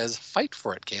 Havanka says, fight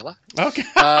for it, Kayla. Okay.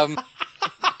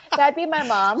 That'd be my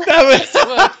mom. That was...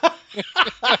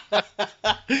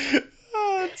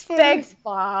 Oh, that's funny. Thanks,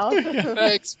 Mom.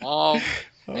 Thanks, Mom.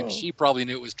 Oh. And she probably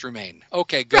knew it was Tremaine.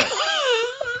 Okay, good.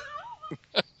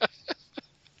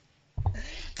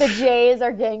 The Jays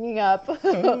are ganging up.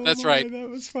 Oh, That's boy, right. That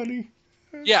was funny.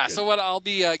 Yeah, so what I'll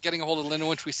be getting a hold of Linda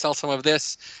once we sell some of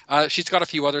this. She's got a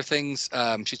few other things.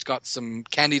 She's got some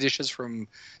candy dishes from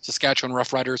Saskatchewan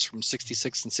Rough Riders from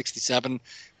 66 and 67,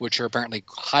 which are apparently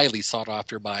highly sought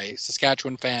after by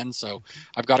Saskatchewan fans. So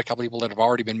I've got a couple people that have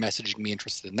already been messaging me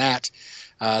interested in that.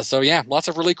 So yeah, lots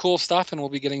of really cool stuff, and we'll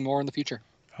be getting more in the future.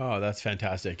 Oh, that's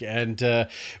fantastic. And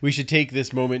we should take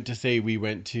this moment to say we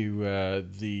went to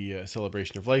the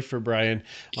Celebration of Life for Brian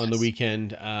on the Yes.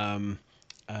 weekend.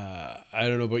 I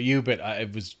don't know about you, but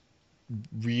it was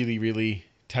really, really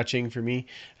touching for me,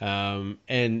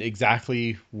 and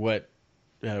exactly what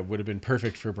would have been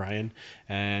perfect for Brian.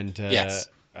 And Yes.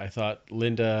 I thought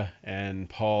Linda and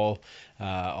Paul,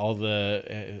 all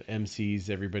the MCs,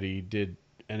 everybody did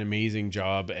an amazing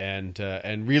job and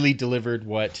really delivered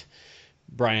what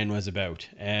Brian was about,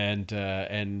 and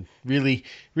really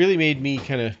made me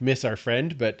kind of miss our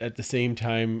friend, but at the same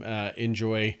time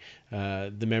enjoy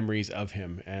the memories of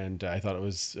him. And I thought it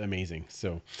was amazing.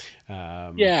 So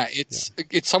Yeah, it's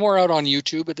somewhere out on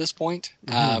YouTube at this point.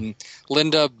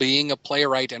 Linda being a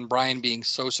playwright and Brian being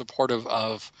so supportive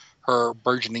of her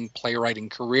burgeoning playwriting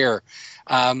career,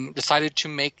 decided to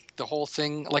make the whole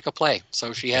thing like a play.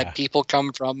 So she had people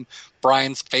come from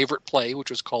Brian's favorite play, which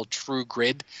was called True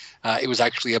Grid. It was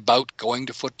actually about going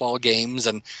to football games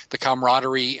and the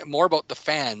camaraderie, more about the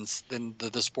fans than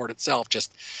the sport itself,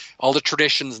 just all the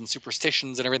traditions and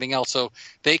superstitions and everything else. So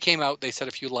they came out, they said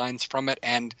a few lines from it,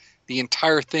 and the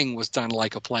entire thing was done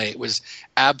like a play. It was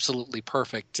absolutely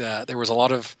perfect. There was a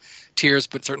lot of tears,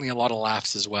 but certainly a lot of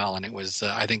laughs as well. And it was,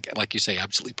 I think, like you say,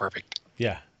 absolutely perfect.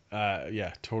 Yeah.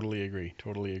 Totally agree.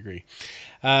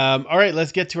 All right,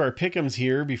 let's get to our pick'ems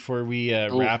here before we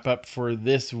wrap up for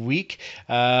this week.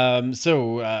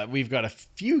 So we've got a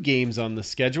few games on the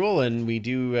schedule, and we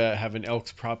do have an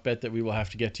Elks prop bet that we will have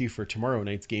to get to for tomorrow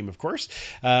night's game, of course.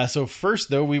 So first,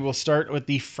 though, we will start with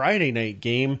the Friday night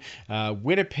game,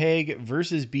 Winnipeg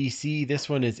versus BC. This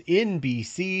one is in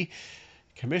BC.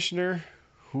 Commissioner,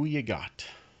 who you got?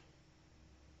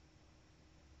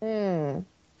 Hmm.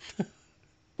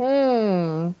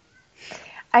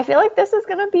 I feel like this is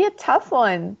going to be a tough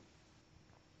one.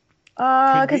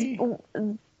 Could Because be.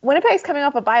 Winnipeg's coming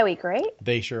off a bye week, right?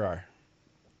 They sure are.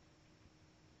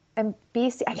 And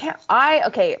BC,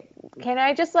 okay. Can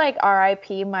I just like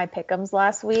RIP my pick'ems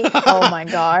last week? Oh my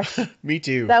gosh. Me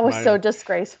too. That was so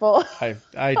disgraceful. I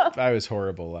was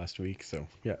horrible last week, so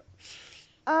yeah.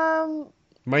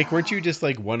 Mike, weren't you just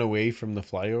like one away from the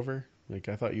flyover? Like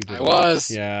I thought you did. I was.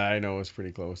 Yeah, I know it was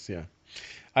pretty close. Yeah,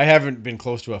 I haven't been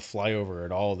close to a flyover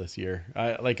at all this year.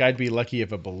 I'd be lucky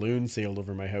if a balloon sailed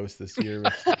over my house this year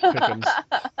with pick'ems.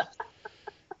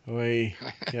 Oy.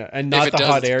 Yeah, and not the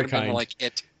hot air kind. Like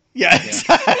it. Yeah,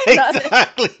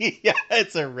 exactly. Yeah,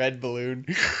 it's a red balloon,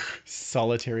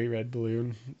 solitary red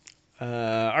balloon. All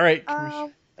right.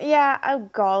 Yeah. Oh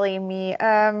golly me.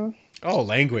 Oh,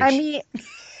 language. I mean,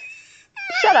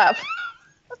 shut up.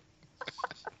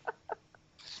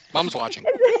 Mom's watching.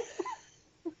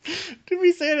 Did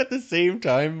we say it at the same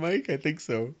time, Mike? I think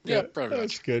so. Yeah, probably.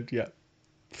 That's good. Yeah.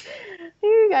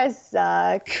 You guys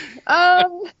suck.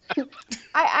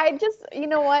 I just, you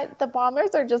know what? The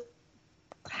Bombers are just.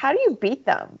 How do you beat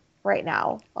them right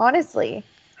now? Honestly,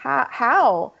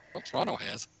 how? Well, Toronto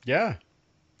has. Yeah.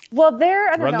 Well,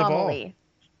 they're an Run the ball. anomaly.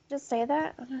 Just say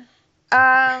that.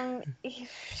 I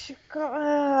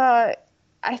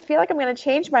feel like I'm going to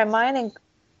change my mind,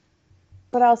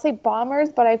 but I'll say Bombers.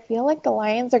 But I feel like the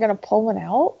Lions are going to pull one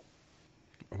out.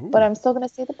 Ooh. But I'm still going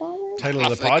to say the Bombers. Title of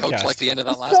the Coach podcast. like the end of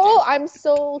that last game. I'm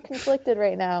so conflicted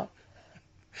right now.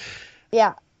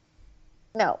 Yeah.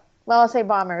 No. Well, I'll say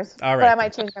Bombers. All right. But I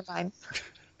might change my mind.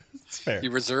 It's fair.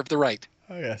 You reserve the right.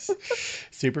 Oh yes.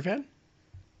 Superfan.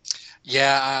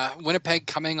 Yeah, Winnipeg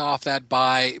coming off that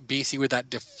bye, BC with that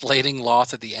deflating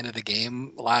loss at the end of the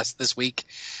game this week.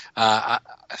 Like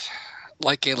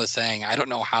Kayla's saying, I don't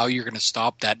know how you're going to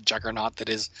stop that juggernaut that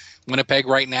is Winnipeg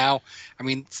right now. I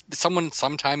mean, someone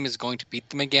sometime is going to beat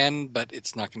them again, but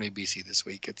it's not going to be BC this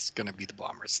week. It's going to be the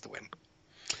Bombers to win.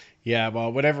 Yeah,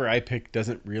 well, whatever I pick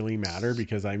doesn't really matter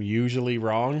because I'm usually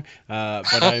wrong.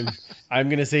 But I'm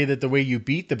going to say that the way you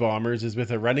beat the Bombers is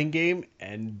with a running game,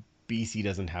 and BC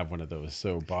doesn't have one of those.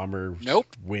 So Bombers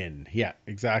win. Yeah,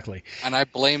 exactly. And I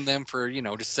blame them for,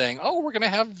 just saying, oh, we're going to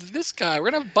have this guy. We're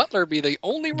going to have Butler be the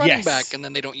only running back, and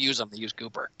then they don't use him. They use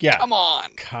Cooper. Yeah. Come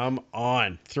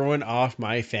on. Throwing off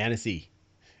my fantasy.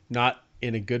 Not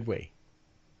in a good way.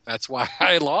 That's why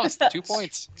I lost 2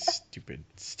 points.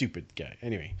 Stupid guy.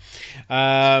 Anyway,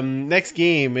 next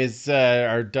game is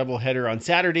our doubleheader on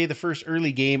Saturday. The first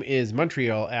early game is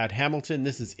Montreal at Hamilton.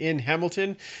 This is in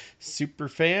Hamilton.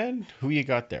 Superfan, who you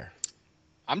got there?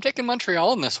 I'm taking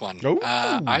Montreal in this one. Oh.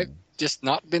 I've just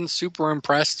not been super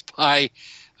impressed by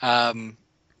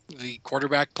the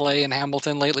quarterback play in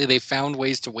Hamilton lately. They found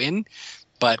ways to win,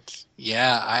 but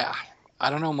yeah, I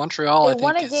don't know. Montreal, I think,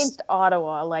 won against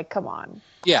Ottawa. Like, come on.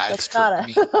 Yeah, That's it's true.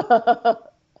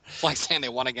 not It's like saying they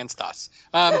won against us.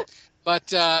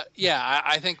 But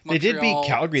I think Montreal, they did beat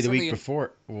Calgary the week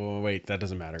before. Well, wait, that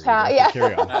doesn't matter. Yeah.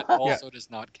 Carry on. That also does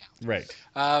not count. Right.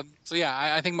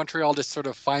 I think Montreal just sort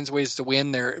of finds ways to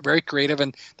win. They're very creative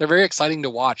and they're very exciting to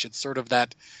watch. It's sort of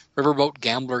that riverboat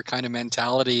gambler kind of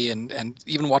mentality, and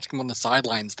even watching them on the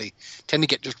sidelines, they tend to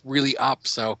get just really up.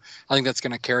 So I think that's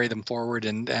going to carry them forward,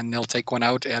 and they'll take one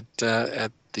out at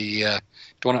the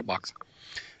donut box.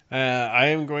 I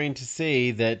am going to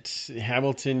say that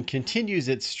Hamilton continues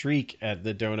its streak at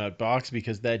the donut box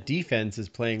because that defense is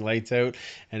playing lights out.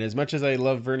 And as much as I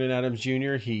love Vernon Adams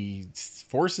Jr., he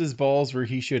forces balls where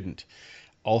he shouldn't.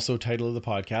 Also, title of the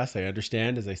podcast, I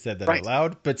understand, as I said that out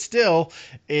loud. But still,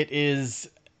 it is...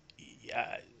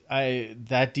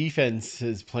 that defense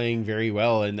is playing very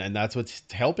well, and that's what's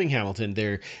helping Hamilton.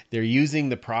 They're using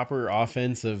the proper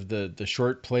offense of the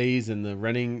short plays and the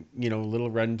running,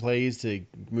 little run plays to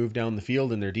move down the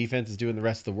field, and their defense is doing the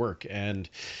rest of the work. And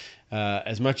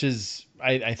as much as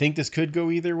I think this could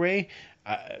go either way,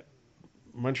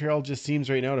 Montreal just seems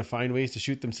right now to find ways to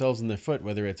shoot themselves in the foot,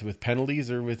 whether it's with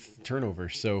penalties or with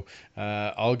turnovers. So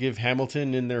I'll give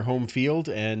Hamilton in their home field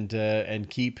and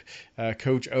keep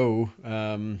Coach O.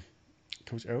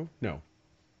 Coach O? No.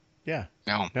 Yeah.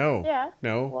 No. Yeah.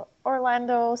 No. Well,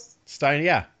 Orlando. Orlando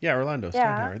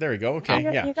Steinhauer. There we go. Okay.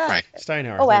 You got it.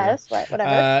 Steinhauer. OS,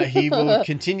 whatever. He will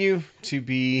continue to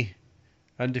be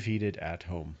undefeated at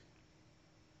home.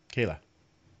 Kayla.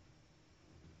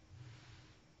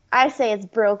 I say it's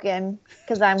broken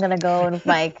because I'm going to go with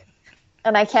Mike.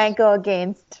 And I can't go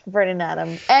against Vernon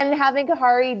Adams. And having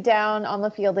Kahari down on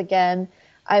the field again,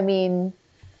 I mean,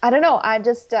 I don't know. I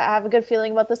just have a good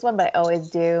feeling about this one, but I always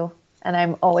do. And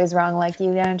I'm always wrong like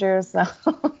you, Andrew. So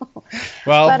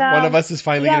Well, But, one of us is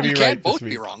finally yeah. going to You be can't right both this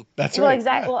week. be wrong. That's Well, right.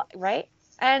 exactly. Well, right.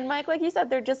 And Mike, like you said,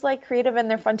 they're just like creative and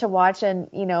they're fun to watch. And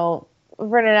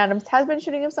Vernon Adams has been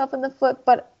shooting himself in the foot,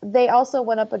 but they also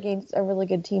went up against a really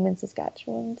good team in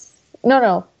Saskatchewan.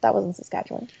 No, that wasn't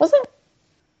Saskatchewan. Was it?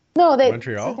 No,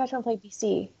 Montreal? Saskatchewan played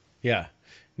BC. Yeah.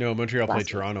 No, Montreal played Last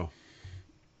week. Toronto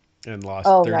and lost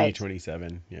Oh,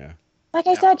 30-27. Yeah. Like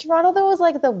I said, Toronto though is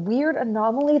like the weird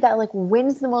anomaly that like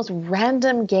wins the most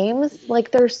random games.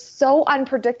 Like they're so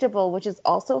unpredictable, which is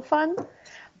also fun.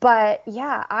 But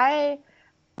yeah, I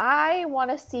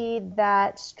want to see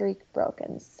that streak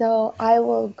broken. So I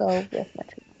will go with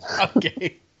Montreal.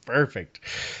 Okay, perfect.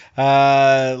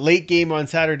 Late game on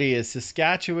Saturday is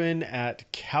Saskatchewan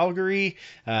at Calgary.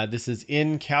 This is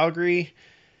in Calgary.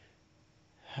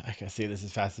 I gotta say this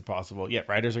as fast as possible. Yeah,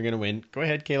 Riders are gonna win. Go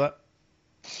ahead, Kayla.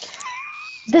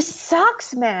 This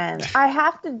sucks, man. I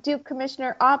have to do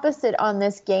Commissioner Opposite on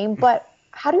this game, but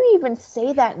how do you even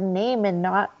say that name and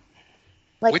not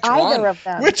like Which either one? of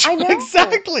them? Which I know.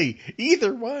 exactly?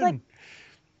 Either one. Like-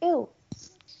 Ew.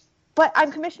 But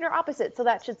I'm Commissioner Opposite, so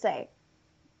that should say.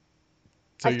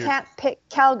 So I you're- can't pick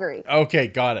Calgary. Okay,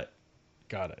 got it.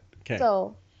 Okay.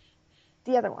 So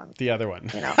the other one, The other one.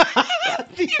 you know.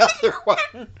 The other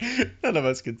one. None of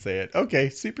us can say it. Okay,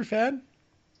 super fan.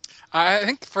 I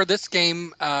think for this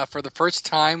game, for the first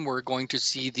time, we're going to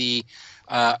see the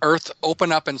Earth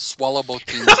open up and swallow both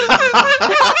teams.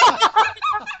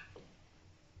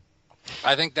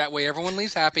 I think that way everyone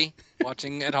leaves happy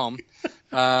watching at home.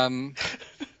 No.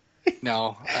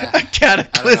 A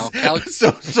cataclysm. I don't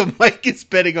know. So Mike is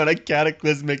betting on a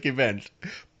cataclysmic event.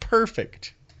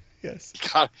 Perfect. Yes.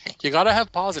 You gotta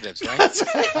have positives, right?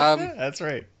 That's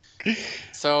right.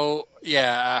 So,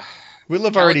 yeah. We'll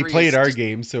have already Calgary played is our just-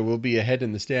 game, so we'll be ahead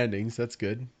in the standings. That's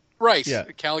good. Right. Yeah.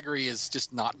 Calgary has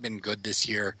just not been good this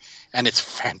year, and it's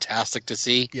fantastic to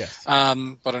see. Yes.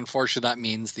 But unfortunately, that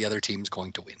means the other team's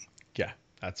going to win. Yeah,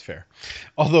 that's fair.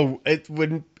 Although it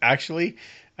wouldn't actually,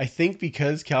 I think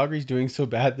because Calgary's doing so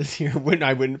bad this year,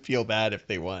 I wouldn't feel bad if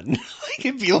they won. Like,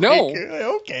 it'd be like, No.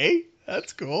 Okay,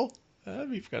 that's cool.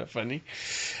 That'd be kind of funny.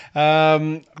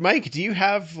 Mike, do you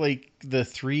have like the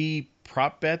 3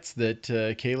 prop bets that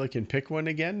Kayla can pick one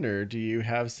again, or do you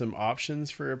have some options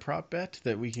for a prop bet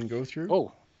that we can go through?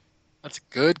 Oh, that's a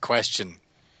good question.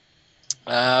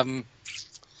 Let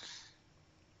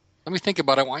me think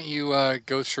about it. Why don't you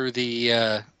go through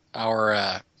the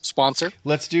our sponsor?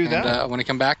 Let's do that. And when I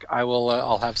come back,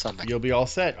 I'll have something. You'll be all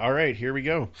set. All right, here we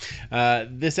go.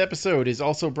 This episode is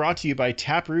also brought to you by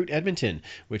Taproot Edmonton,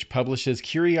 which publishes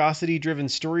curiosity-driven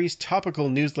stories, topical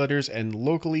newsletters, and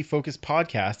locally focused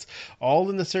podcasts, all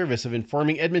in the service of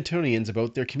informing Edmontonians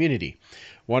about their community.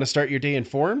 Want to start your day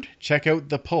informed? Check out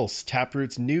The Pulse,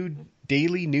 Taproot's new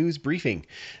daily news briefing.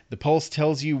 The Pulse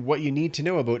tells you what you need to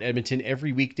know about Edmonton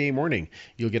every weekday morning.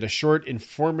 You'll get a short,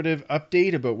 informative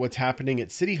update about what's happening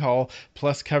at City Hall,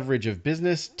 plus coverage of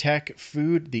business, tech,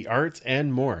 food, the arts,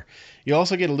 and more. You'll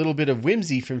also get a little bit of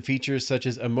whimsy from features such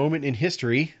as A Moment in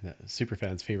History,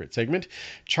 Superfan's favorite segment,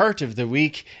 Chart of the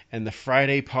Week, and the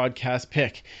Friday Podcast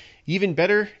Pick. Even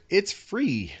better, it's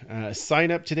free. Sign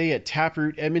up today at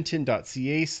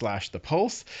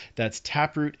taprootedmonton.ca/thepulse. That's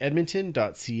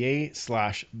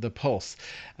taprootedmonton.ca/thepulse.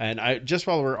 And just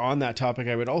while we're on that topic,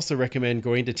 I would also recommend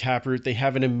going to Taproot. They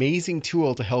have an amazing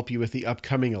tool to help you with the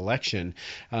upcoming election.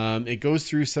 It goes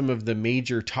through some of the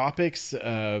major topics,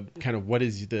 kind of what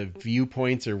is the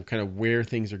viewpoints or kind of where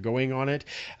things are going on it,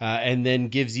 and then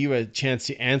gives you a chance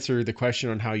to answer the question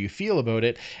on how you feel about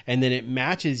it. And then it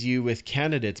matches you with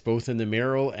candidates, both in the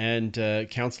mayoral and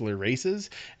councillor races,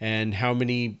 and how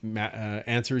many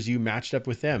answers you matched up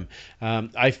with them.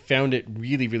 I found it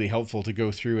really, really helpful to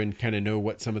go through and kind of know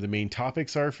what some of the main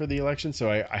topics are for the election.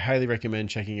 So I highly recommend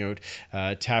checking out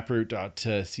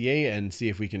taproot.ca and see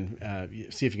if you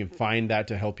can find that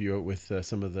to help you out with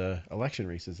some of the election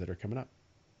races that are coming up.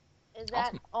 Is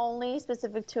that only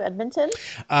specific to Edmonton?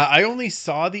 I only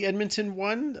saw the Edmonton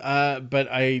one, but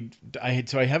I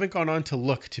haven't gone on to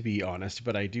look, to be honest.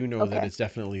 But I do know that it's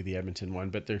definitely the Edmonton one.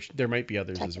 But there might be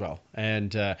others as well.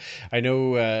 And I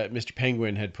know Mr.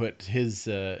 Penguin had put his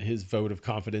vote of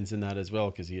confidence in that as well,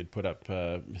 because he had put up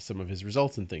some of his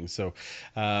results and things. So,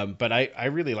 but I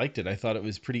really liked it. I thought it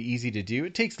was pretty easy to do.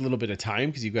 It takes a little bit of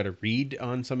time because you've got to read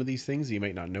on some of these things you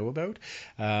might not know about.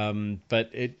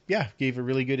 But it gave a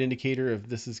really good indicator of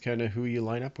this is kind of who you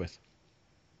line up with.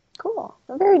 Cool.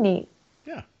 Very neat.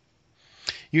 Yeah.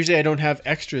 Usually I don't have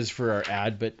extras for our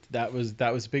ad, but that was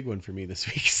a big one for me this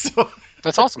week. So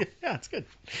That's awesome. yeah, it's good.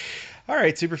 All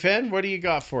right, Superfan, what do you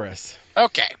got for us?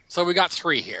 Okay, so we got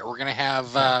 3 here. We're going to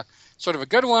have sort of a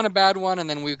good one, a bad one, and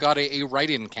then we've got a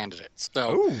write-in candidate.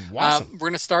 So Ooh, awesome. we're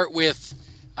going to start with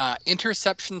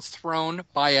interceptions thrown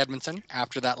by Edmonton.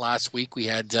 After that last week, we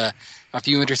had a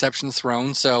few interceptions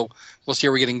thrown. So we'll see,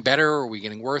 are we getting better? Or are we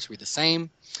getting worse? Are we the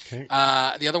same? Okay.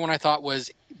 The other one I thought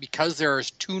was, because there's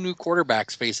 2 new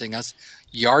quarterbacks facing us,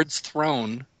 yards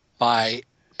thrown by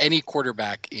any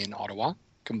quarterback in Ottawa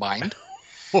combined.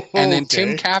 And then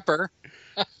Tim Capper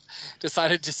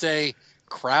decided to say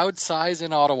crowd size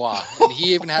in Ottawa. And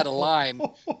he even had a line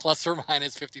plus or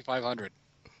minus 5,500.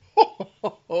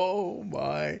 Oh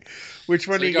my. Which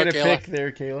one So are you you go, going to Kayla. pick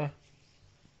there, Kayla?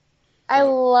 I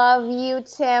love you,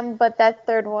 Tim, but that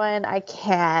third one I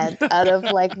can't. Out of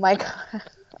like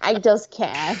I just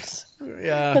can't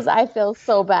Yeah. because I feel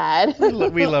so bad.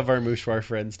 We love our Mouchoir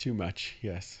friends too much.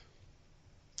 Yes.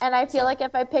 And I feel like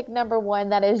if I pick number 1,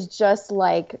 that is just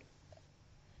like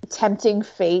tempting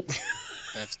fate.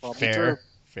 That's probably Fair. true.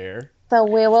 Fair. So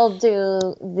we will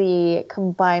do the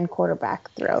combined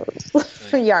quarterback throws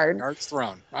yards. Yards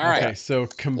thrown. All right. Okay, so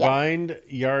combined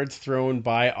yards thrown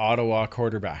by Ottawa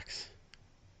quarterbacks.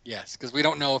 Yes, because we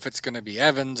don't know if it's going to be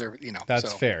Evans or,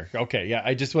 That's so. fair. Okay, yeah,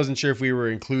 I just wasn't sure if we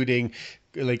were including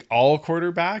like all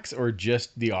quarterbacks or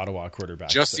just the Ottawa quarterbacks.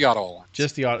 Just the Ottawa ones.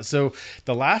 Just the Ottawa. So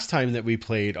the last time that we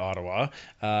played Ottawa,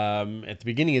 at the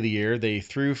beginning of the year, they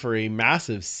threw for a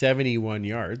massive 71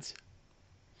 yards.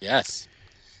 Yes.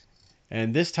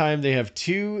 And this time they have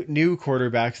 2 new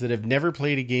quarterbacks that have never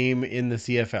played a game in the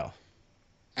CFL.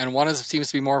 And one seems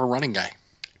to be more of a running guy.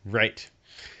 Right.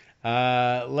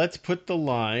 Let's put the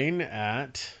line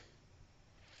at...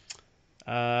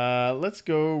 let's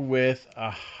go with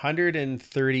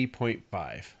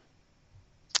 130.5.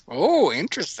 Oh,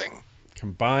 interesting.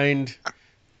 Combined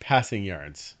passing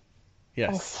yards.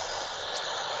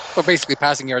 Yes. But basically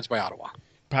passing yards by Ottawa.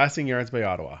 Passing yards by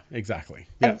Ottawa. Exactly.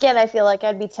 Yeah. Again, I feel like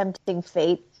I'd be tempting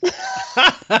fate.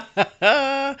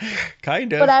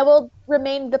 Kind of. But I will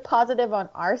remain the positive on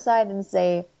our side and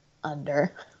say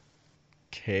under.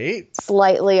 Okay.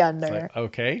 Slightly under.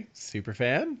 Okay. Super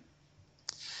fan.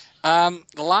 The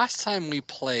last time we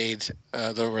played,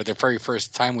 the very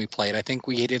first time we played, I think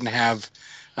we didn't have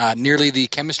nearly the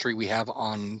chemistry we have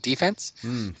on defense.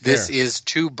 This fair. is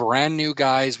 2 brand new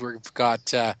guys. We've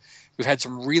had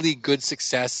some really good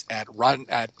success at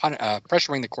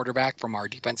pressuring the quarterback from our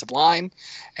defensive line,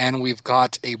 and we've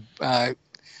got a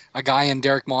guy in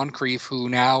Derek Moncrief who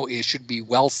now should be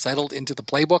well settled into the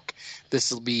playbook.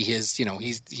 This will be his.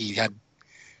 He had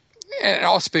an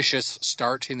auspicious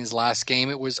start in his last game.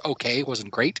 It was okay. It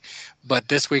wasn't great. But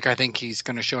this week, I think he's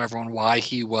going to show everyone why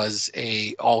he was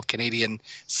a all-Canadian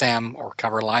Sam or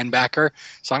cover linebacker.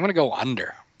 So I'm going to go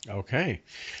under. Okay.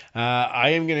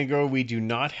 I am going to go, we do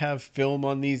not have film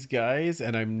on these guys,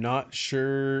 and I'm not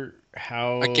sure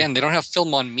how... Again, they don't have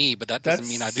film on me, but that doesn't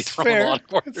mean I'd be throwing a lot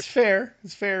of orders. It's fair.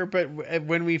 It's fair. But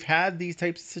when we've had these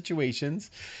types of situations,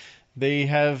 they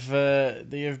have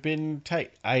been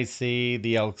tight. I say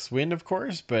the Elks win, of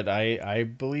course, but I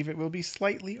believe it will be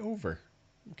slightly over.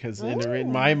 Because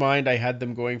in my mind, I had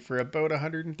them going for about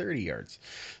 130 yards.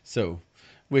 So,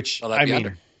 which, Well, I mean...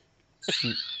 under.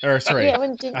 Or sorry, Yeah,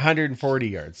 140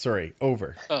 yards. Sorry,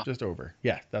 over. Just over.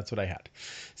 Yeah, that's what I had.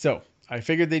 So I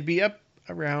figured they'd be up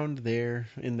around there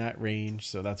in that range.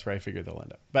 So that's where I figured they'll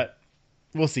end up. But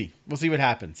we'll see. We'll see what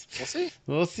happens.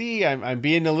 We'll see. I'm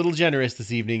being a little generous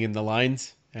this evening in the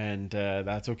lines, and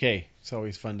that's okay. It's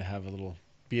always fun to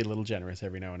be a little generous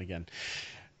every now and again.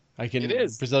 It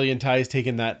is. Brazilian Ty's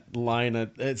taking that line.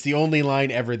 It's the only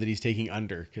line ever that he's taking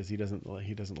under because he doesn't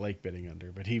like bidding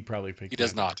under, but he probably picked. He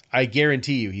does not. I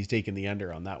guarantee you, he's taking the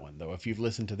under on that one, though. If you've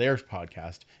listened to their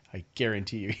podcast, I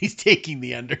guarantee you, he's taking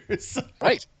the under. So,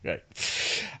 Right. Right.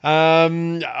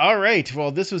 All right.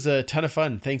 Well, this was a ton of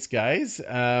fun. Thanks, guys.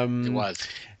 It was.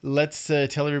 Let's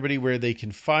tell everybody where they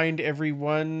can find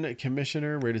everyone.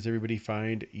 Commissioner, where does everybody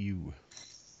find you?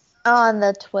 On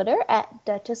the Twitter at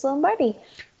Duchess Lombardi.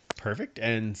 Perfect.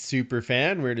 And super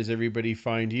fan, where does everybody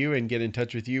find you and get in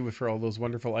touch with you for all those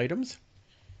wonderful items?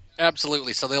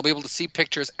 Absolutely. So they'll be able to see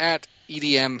pictures at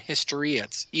EDM History.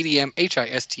 It's EDM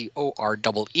HISTOREE.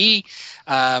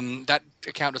 That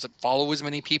account doesn't follow as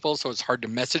many people, so it's hard to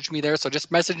message me there. So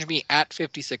just message me at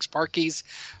 56Parkies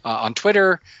on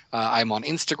Twitter. I'm on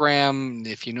Instagram.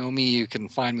 If you know me, you can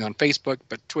find me on Facebook,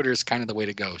 but Twitter is kind of the way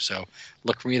to go. So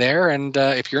look for me there. And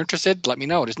if you're interested, let me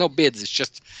know. There's no bids. It's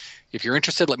just if you're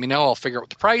interested, let me know. I'll figure out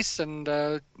the price and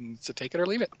so take it or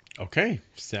leave it. Okay,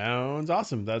 sounds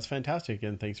awesome. That's fantastic,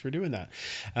 and thanks for doing that.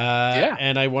 Yeah.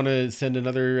 And I want to send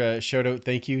another shout out,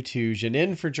 thank you to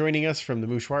Janine for joining us from the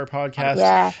Mouchoir podcast.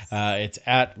 Yes. It's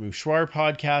at Mouchoir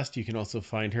Podcast. You can also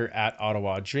find her at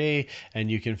Ottawa J, and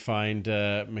you can find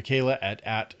Michaela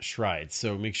at Shrides.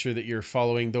 So make sure that you're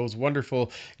following those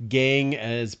wonderful gang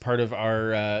as part of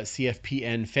our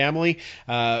CFPN family.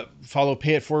 Follow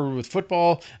Pay It Forward with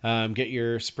Football. Get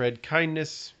your Spread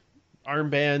Kindness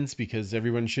armbands, because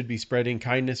everyone should be spreading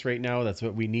kindness right now. That's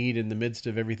what we need in the midst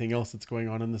of everything else that's going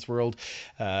on in this world.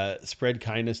 Spread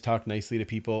kindness, talk nicely to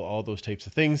people, all those types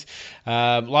of things.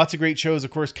 Lots of great shows, of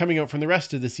course, coming out from the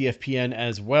rest of the CFPN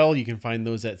as well. You can find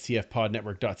those at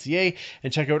cfpodnetwork.ca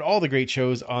and check out all the great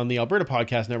shows on the Alberta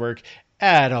Podcast Network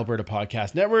at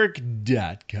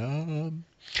albertapodcastnetwork.com.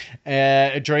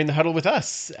 Join the huddle with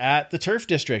us at the Turf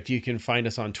District. You can find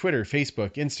us on Twitter,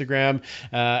 Facebook, Instagram,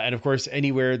 and of course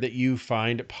anywhere that you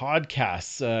find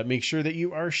podcasts. Make sure that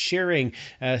you are sharing,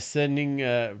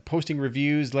 posting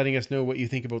reviews, letting us know what you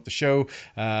think about the show.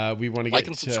 We want to like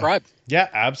and subscribe. Yeah,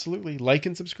 absolutely. Like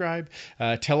and subscribe.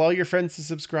 Tell all your friends to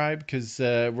subscribe, because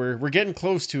we're getting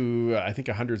close to I think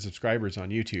 100 subscribers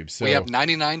on YouTube. So we have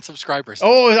 99 subscribers.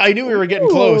 Oh, I knew we were getting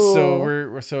close.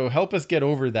 So help us get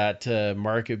over that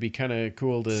mark. It'd be kind of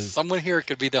cool to. Someone here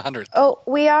could be the 100th. Oh,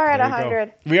 we are at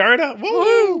 100. We are at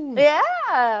woohoo!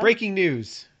 Yeah. Breaking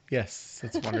news. Yes,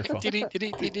 that's wonderful. Thank you,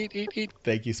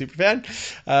 Superfan.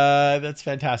 That's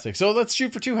fantastic. So let's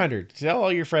shoot for 200. Tell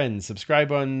all your friends.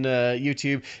 Subscribe on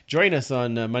YouTube. Join us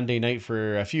on Monday night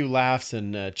for a few laughs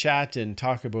and chat and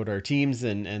talk about our teams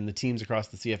and the teams across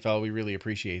the CFL. We really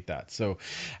appreciate that. So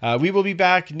we will be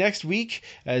back next week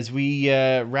as we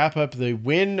wrap up the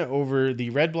win over the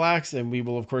Red Blacks, and we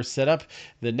will, of course, set up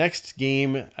the next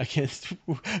game against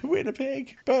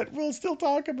Winnipeg, but we'll still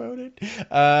talk about it.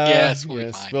 Yes,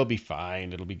 we'll be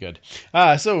fine. It'll be good.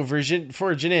 So for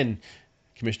Janine,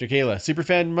 Commissioner Kayla,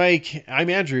 Superfan Mike, I'm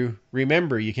Andrew.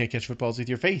 Remember, you can't catch footballs with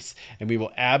your face, and we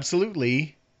will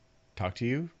absolutely talk to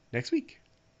you next week.